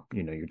bankable now.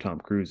 Your Tom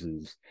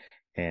Cruises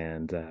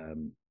and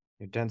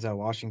Your Denzel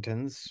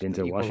Washington's, the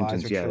Denzel Equalizer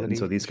Washington's, yeah. And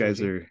so these guys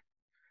trilogy. are,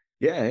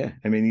 yeah, yeah.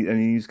 I mean,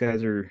 these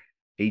guys are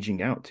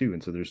aging out too,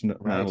 and so there's not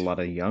a Right. lot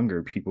of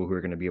younger people who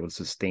are going to be able to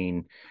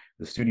sustain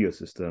the studio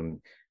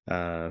system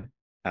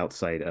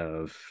outside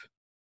of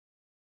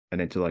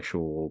an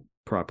intellectual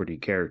property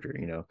character,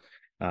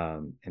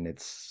 and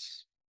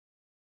it's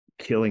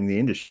killing the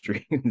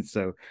industry. And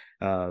so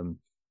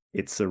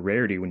it's a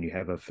rarity when you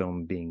have a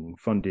film being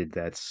funded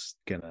that's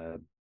gonna,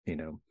 you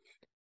know,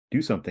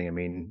 do something. I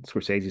mean,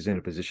 Scorsese's in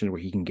a position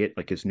where he can get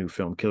like his new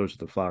film Killers of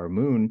the Flower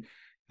Moon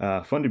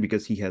funded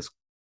because he has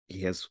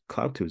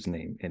clout to his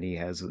name, and he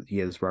has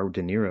Robert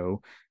De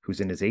Niro,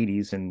 who's in his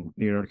 80s, and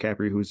Leonardo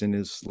DiCaprio, who's in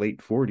his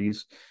late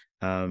 40s,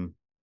 um,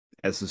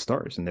 as the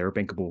stars, and they're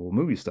bankable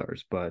movie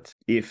stars. But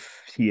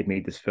if he had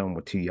made this film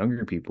with two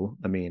younger people,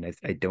 I mean,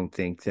 I don't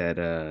think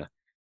that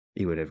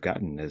he would have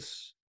gotten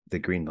as the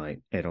green light.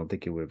 I don't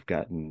think he would have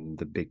gotten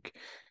the big,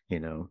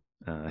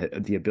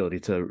 the ability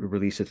to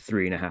release a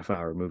 3.5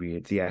 hour movie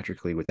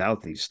theatrically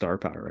without the star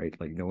power, right?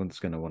 Like no one's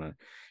going to want to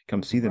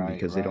come see them Right.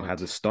 because they don't have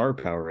the Right. star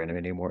power in them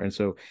anymore. And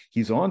so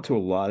he's on to a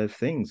lot of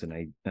things.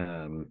 And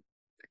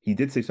he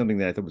did say something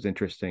that I thought was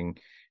interesting,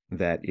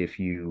 that if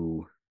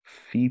you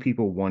feed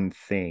people one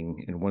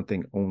thing and one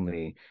thing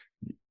only,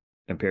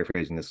 I'm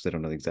paraphrasing this because I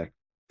don't know the exact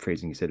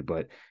phrasing he said,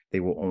 but they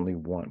will only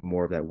want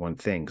more of that one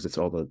thing because that's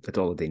all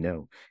that they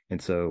know.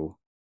 And so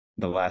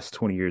the last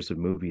 20 years of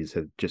movies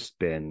have just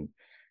been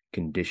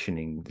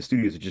conditioning, the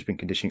studios have just been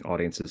conditioning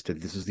audiences to,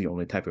 this is the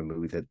only type of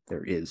movie that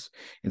there is.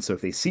 And so if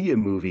they see a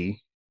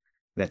movie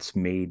that's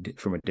made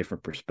from a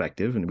different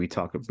perspective, and we've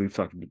talked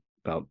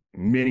about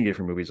many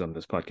different movies on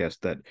this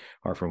podcast that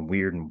are from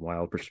weird and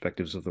wild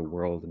perspectives of the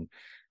world,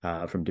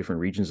 and from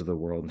different regions of the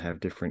world, and have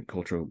different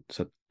cultural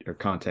or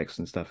contexts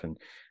and stuff, and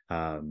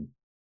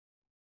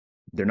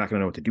they're not going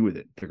to know what to do with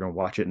it. They're going to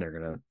watch it and they're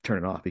going to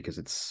turn it off because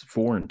it's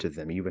foreign to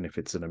them, even if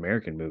it's an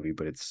American movie.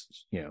 But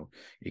it's,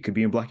 it could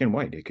be in black and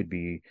white. It could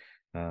be,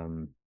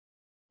 if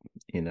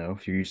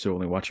you're used to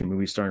only watching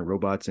movies starring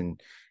robots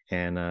and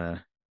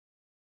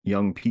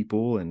young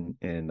people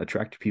and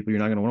attractive people, you're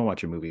not going to want to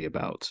watch a movie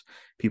about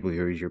people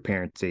who are your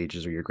parents'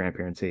 ages or your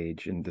grandparents'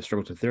 age and the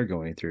struggles that they're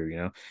going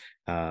through.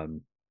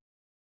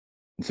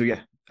 So yeah,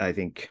 I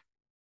think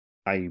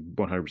I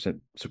 100%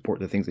 support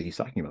the things that he's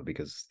talking about,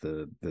 because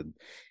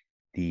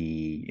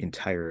the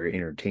entire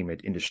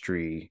entertainment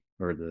industry,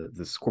 or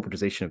this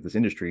corporatization of this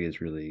industry, is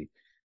really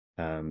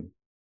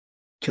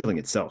killing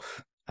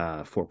itself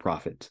for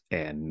profit,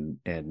 and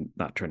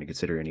not trying to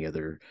consider any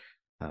other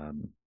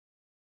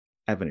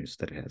avenues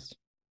that it has.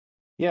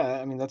 Yeah,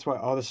 I mean that's why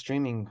all the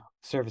streaming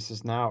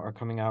services now are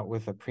coming out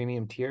with a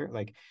premium tier.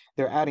 Like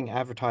they're adding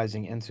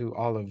advertising into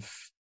all of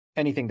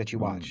anything that you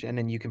watch, and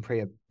then you can pay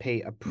a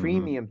Mm-hmm.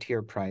 premium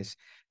tier price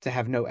to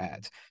have no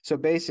ads. So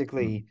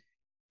basically,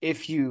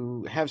 if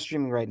you have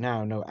streaming right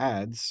now, no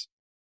ads,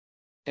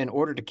 in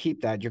order to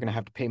keep that, you're going to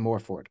have to pay more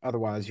for it.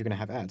 Otherwise, you're going to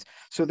have ads.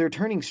 So they're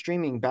turning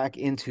streaming back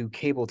into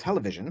cable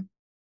television,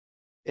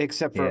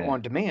 except for Yeah,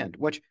 on demand,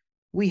 which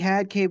we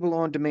had cable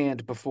on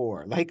demand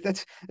before. Like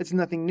that's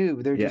nothing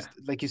new. They're yeah. just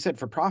like you said,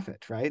 for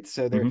profit, right?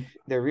 So they're Mm-hmm.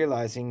 they're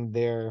realizing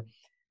their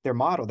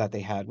model that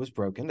they had was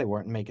broken. They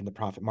weren't making the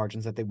profit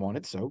margins that they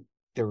wanted, so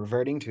they're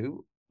reverting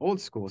to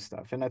old school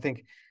stuff. And I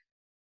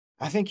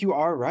think you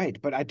are right,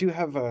 but I do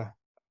have a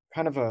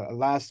kind of a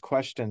last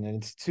question,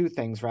 and it's two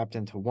things wrapped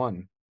into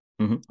one,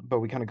 Mm-hmm. but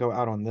we kind of go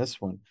out on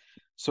this one.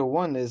 So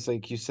one is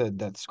like you said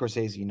that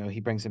Scorsese, he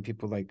brings in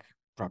people like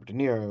Robert De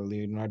Niro,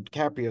 Leonardo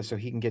DiCaprio, so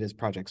he can get his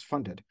projects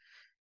funded.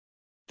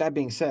 That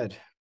being said,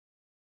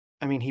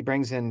 I mean, he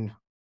brings in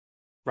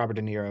Robert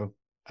De Niro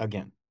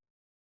again.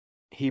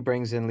 He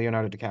brings in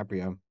Leonardo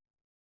DiCaprio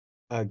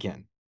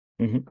again.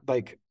 Mm-hmm.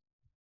 Like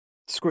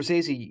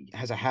Scorsese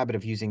has a habit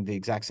of using the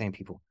exact same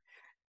people.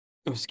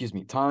 Oh, excuse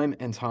me, time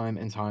and time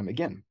and time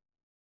again.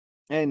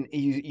 And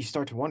you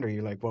start to wonder,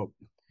 you're like, well,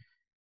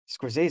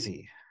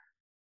 Scorsese,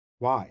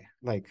 Why?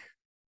 Like,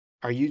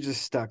 are you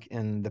just stuck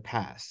in the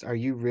past? Are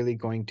you really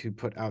going to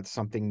put out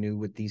something new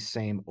with these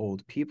same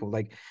old people?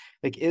 Like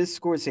is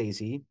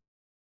Scorsese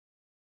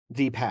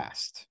the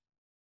past?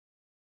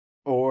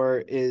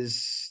 Or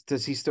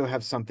does he still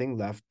have something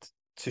left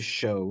to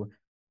show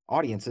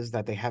audiences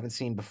that they haven't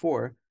seen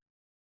before,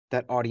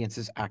 that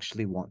audiences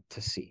actually want to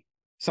see?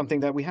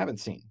 Something that we haven't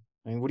seen.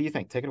 I mean, what do you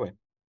think? Take it away.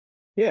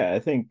 Yeah, I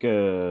think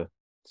so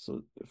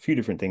a few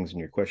different things in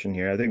your question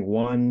here. I think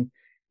one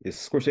is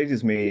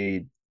Scorsese's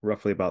made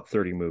roughly about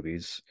 30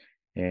 movies,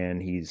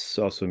 and he's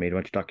also made a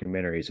bunch of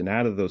documentaries. And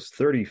out of those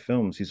 30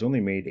 films, he's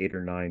only made 8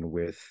 or 9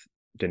 with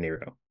De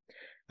Niro.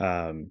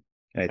 I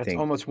That's think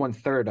almost one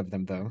third of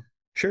them, though.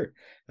 sure.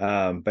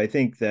 But I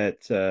think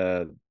that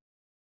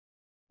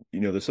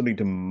there's something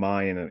to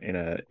mine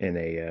in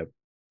a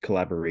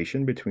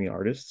collaboration between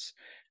artists,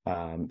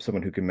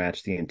 someone who can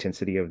match the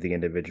intensity of the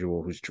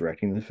individual who's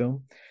directing the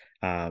film.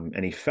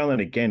 And he fell in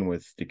again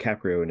with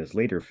DiCaprio in his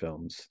later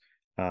films.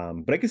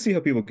 But I can see how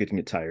people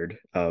get tired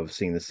of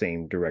seeing the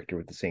same director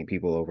with the same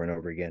people over and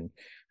over again.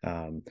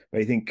 But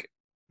I think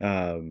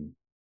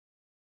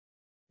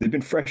they've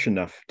been fresh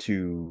enough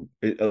to,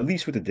 at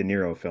least with the De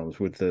Niro films.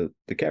 With the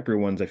DiCaprio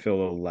ones, I feel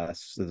a little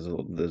less.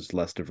 There's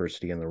less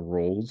diversity in the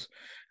roles,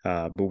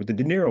 but with the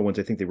De Niro ones,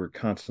 I think they were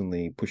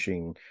constantly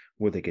pushing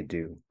what they could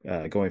do,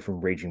 going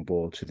from Raging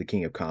Bull to The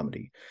King of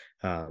Comedy,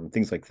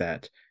 things like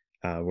that,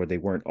 where they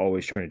weren't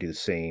always trying to do the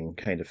same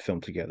kind of film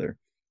together.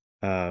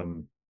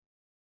 Um,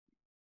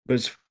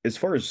 but as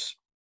far as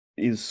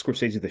is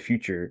Scorsese the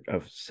future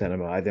of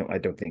cinema, I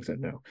don't think so.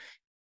 No,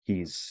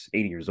 he's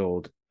 80 years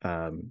old,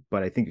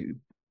 but I think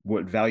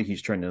what value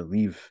he's trying to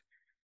leave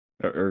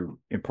or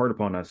impart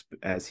upon us,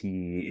 as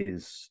he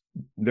is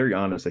very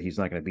honest that he's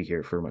not going to be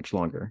here for much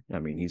longer. I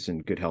mean, he's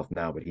in good health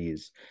now, but he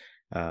is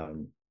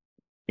um,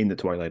 in the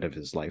twilight of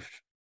his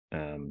life.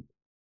 Um,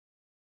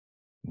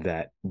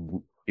 that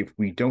if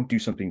we don't do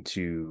something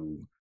to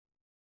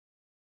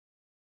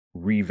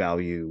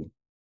revalue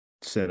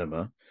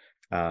cinema,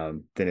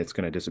 then it's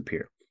going to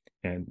disappear,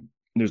 and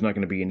there's not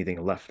going to be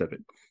anything left of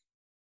it.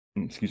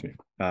 Excuse me.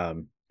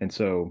 And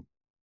so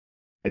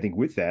I think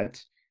with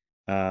that,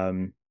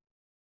 if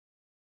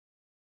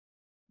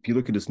you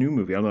look at his new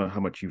movie, I don't know how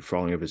much you're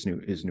following of his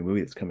new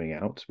movie that's coming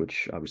out,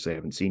 which obviously I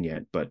haven't seen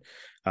yet, but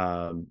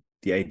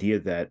the idea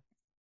that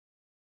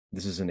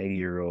this is an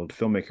 80-year-old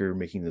filmmaker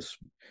making this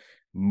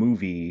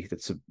movie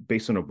that's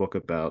based on a book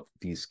about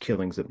these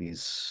killings of the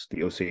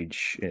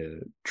Osage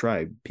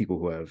tribe, people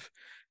who have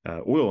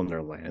oil in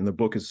their land, and the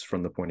book is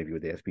from the point of view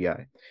of the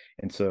FBI,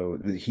 and so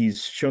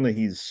he's shown that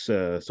he's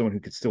someone who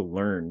could still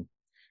learn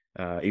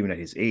even at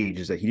his age.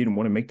 Is that he didn't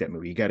want to make that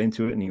movie. He got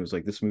into it and he was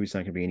like, this movie's not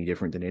going to be any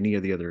different than any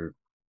of the other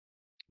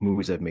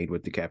movies I've made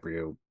with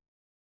DiCaprio.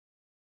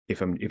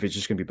 If it's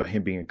just going to be about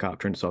him being a cop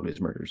trying to solve his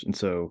murders. And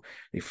so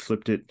they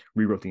flipped it,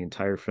 rewrote the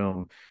entire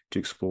film to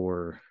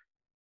explore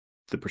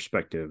the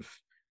perspective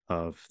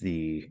of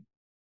the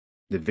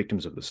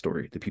victims of the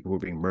story, the people who were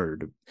being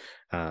murdered,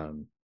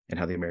 and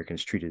how the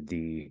Americans treated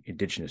the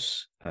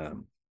indigenous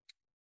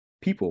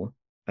people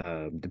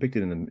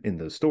depicted in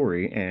the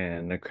story,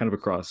 and kind of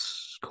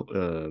across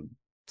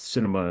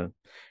cinema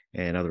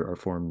and other art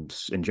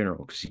forms in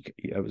general. Because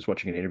I was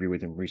watching an interview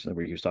with him recently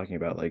where he was talking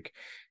about, like,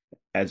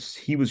 as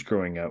he was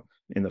growing up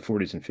in the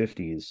 40s and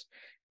 50s,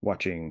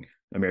 watching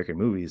American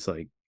movies,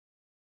 like,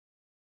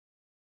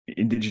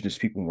 indigenous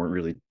people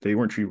they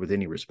weren't treated with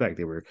any respect.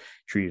 They were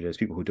treated as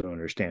people who don't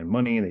understand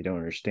money, and they don't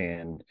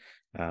understand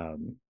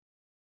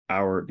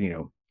our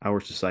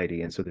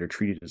society, and so they're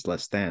treated as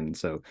less than.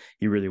 So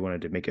he really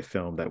wanted to make a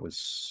film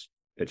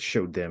that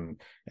showed them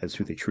as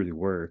who they truly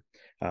were,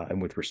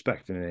 and with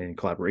respect and in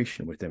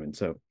collaboration with them. And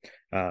so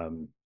I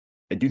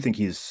do think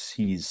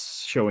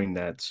he's showing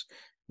that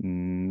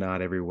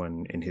not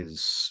everyone in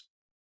his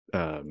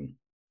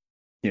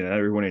not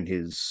everyone in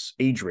his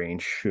age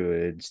range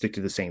should stick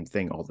to the same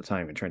thing all the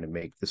time and trying to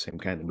make the same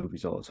kind of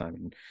movies all the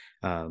time.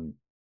 And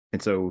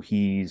so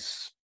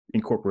he's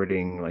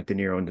incorporating, like, De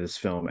Niro into this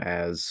film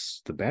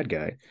as the bad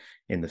guy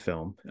in the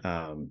film,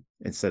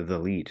 instead of the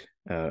lead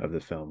of the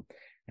film.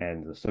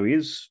 And so he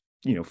is,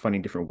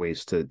 finding different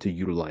ways to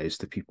utilize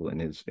the people in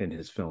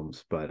his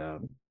films. But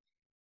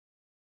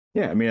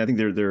yeah, I mean, I think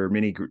there are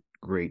many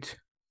great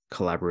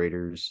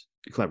collaborative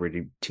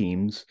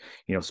teams.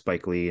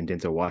 Spike Lee and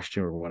Denzel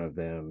Washington were one of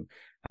them.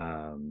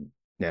 I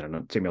don't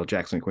know, Samuel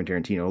Jackson,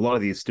 Quentin Tarantino, a lot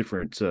of these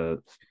different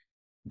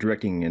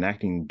directing and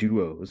acting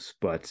duos,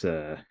 but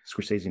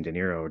Scorsese and De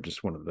Niro are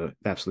just one of the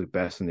absolute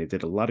best, and they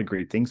did a lot of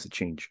great things to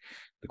change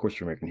the course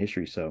of American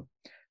history. So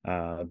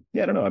yeah,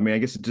 I don't know. I mean, I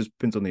guess it just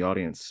depends on the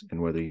audience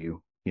and whether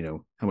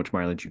how much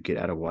mileage you get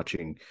out of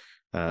watching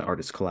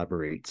artists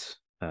collaborate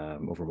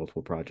over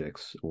multiple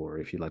projects, or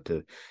if you'd like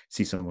to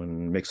see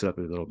someone mix it up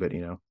a little bit.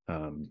 Yeah,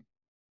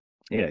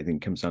 I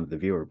think it comes down to the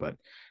viewer, but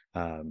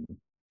I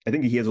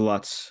think he has a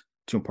lot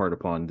to impart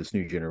upon this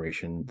new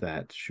generation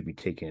that should be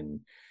taken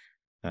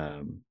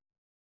as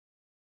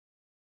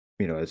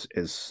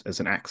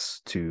an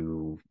axe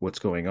to what's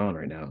going on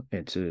right now,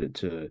 and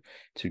to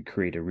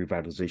create a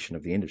revitalization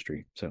of the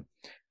industry. So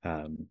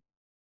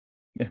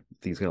Yeah, I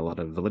think he's got a lot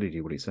of validity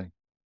to what he's saying.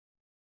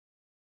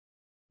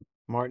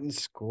 Martin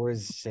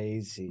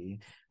Scorsese.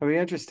 I'll be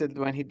interested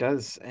when he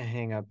does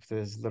hang up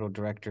his little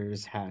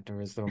director's hat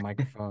or his little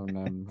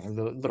microphone, or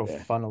little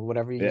Yeah, funnel,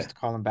 whatever you yeah. used to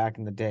call him back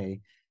in the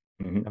day.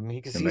 Hmm. I mean,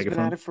 because The he's been at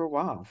megaphone. it for a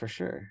while, for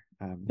sure.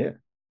 Yeah.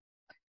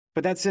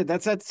 But that's it.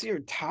 That's your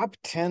top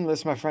 10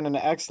 list, my friend, an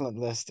excellent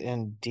list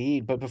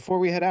indeed. But before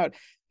we head out,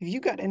 have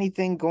you got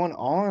anything going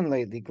on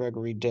lately,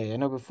 Gregory Day? I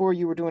know before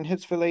you were doing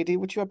hits for AD.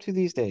 What you up to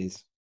these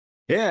days?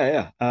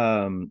 Yeah.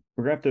 We're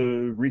gonna have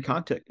to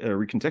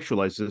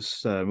recontextualize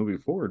this moving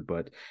forward,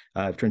 but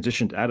I've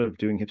transitioned out of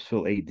doing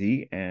Hipsville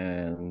AD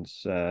and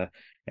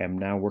am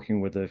now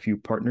working with a few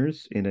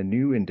partners in a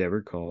new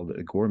endeavor called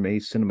Gourmet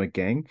Cinema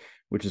Gang,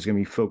 which is going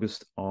to be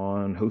focused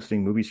on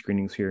hosting movie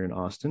screenings here in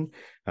Austin.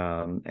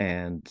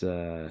 And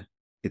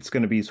it's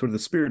going to be sort of the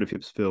spirit of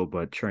Hipsville,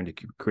 but trying to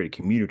create a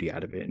community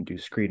out of it and do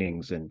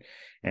screenings. And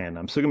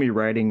I'm still going to be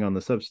writing on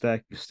the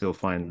Substack. You still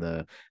find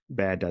the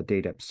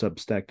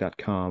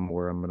bad.date@substack.com,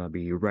 where I'm going to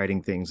be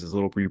writing things as a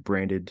little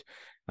rebranded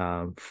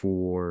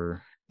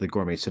for the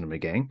Gourmet Cinema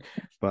Gang.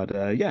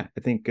 But yeah, I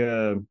think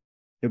it'll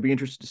be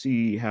interesting to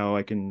see how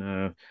I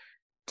can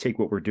take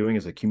what we're doing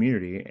as a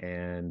community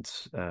and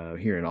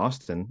here in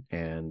Austin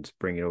and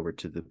bring it over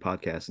to the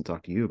podcast and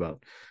talk to you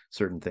about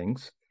certain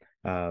things.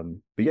 But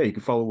yeah, you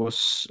can follow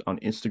us on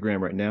Instagram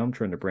right now. I'm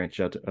trying to branch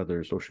out to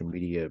other social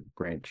media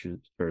branches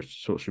or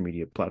social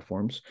media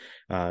platforms.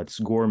 It's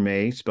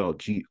gourmet, spelled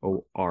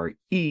GOREMET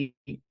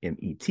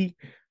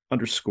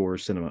underscore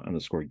cinema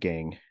underscore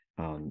gang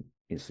on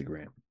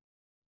Instagram.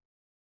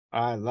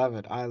 I love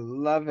it. I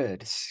love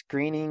it.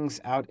 Screenings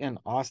out in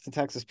Austin,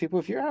 Texas. People,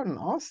 if you're out in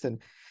Austin,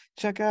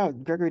 check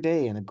out Gregory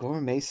Day and the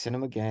Gourmet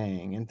Cinema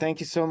Gang. And thank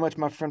you so much,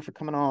 my friend, for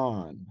coming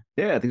on.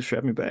 Yeah, thanks for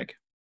having me back.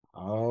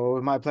 Oh,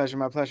 my pleasure,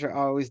 my pleasure. I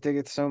always dig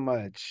it so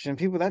much. And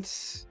people,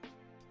 that's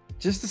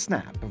just a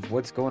snap of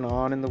what's going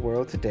on in the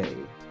world today.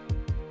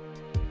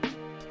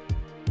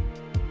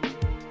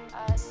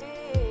 I see.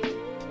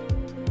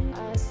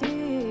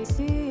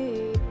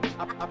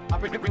 I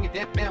bring it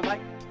down like.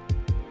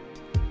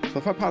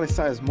 Lo-Fi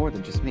Poli-Sci is more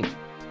than just me.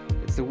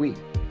 It's the we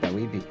that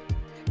we be.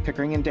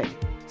 Pickering and Day,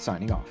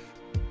 signing off.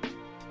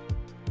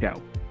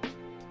 Ciao.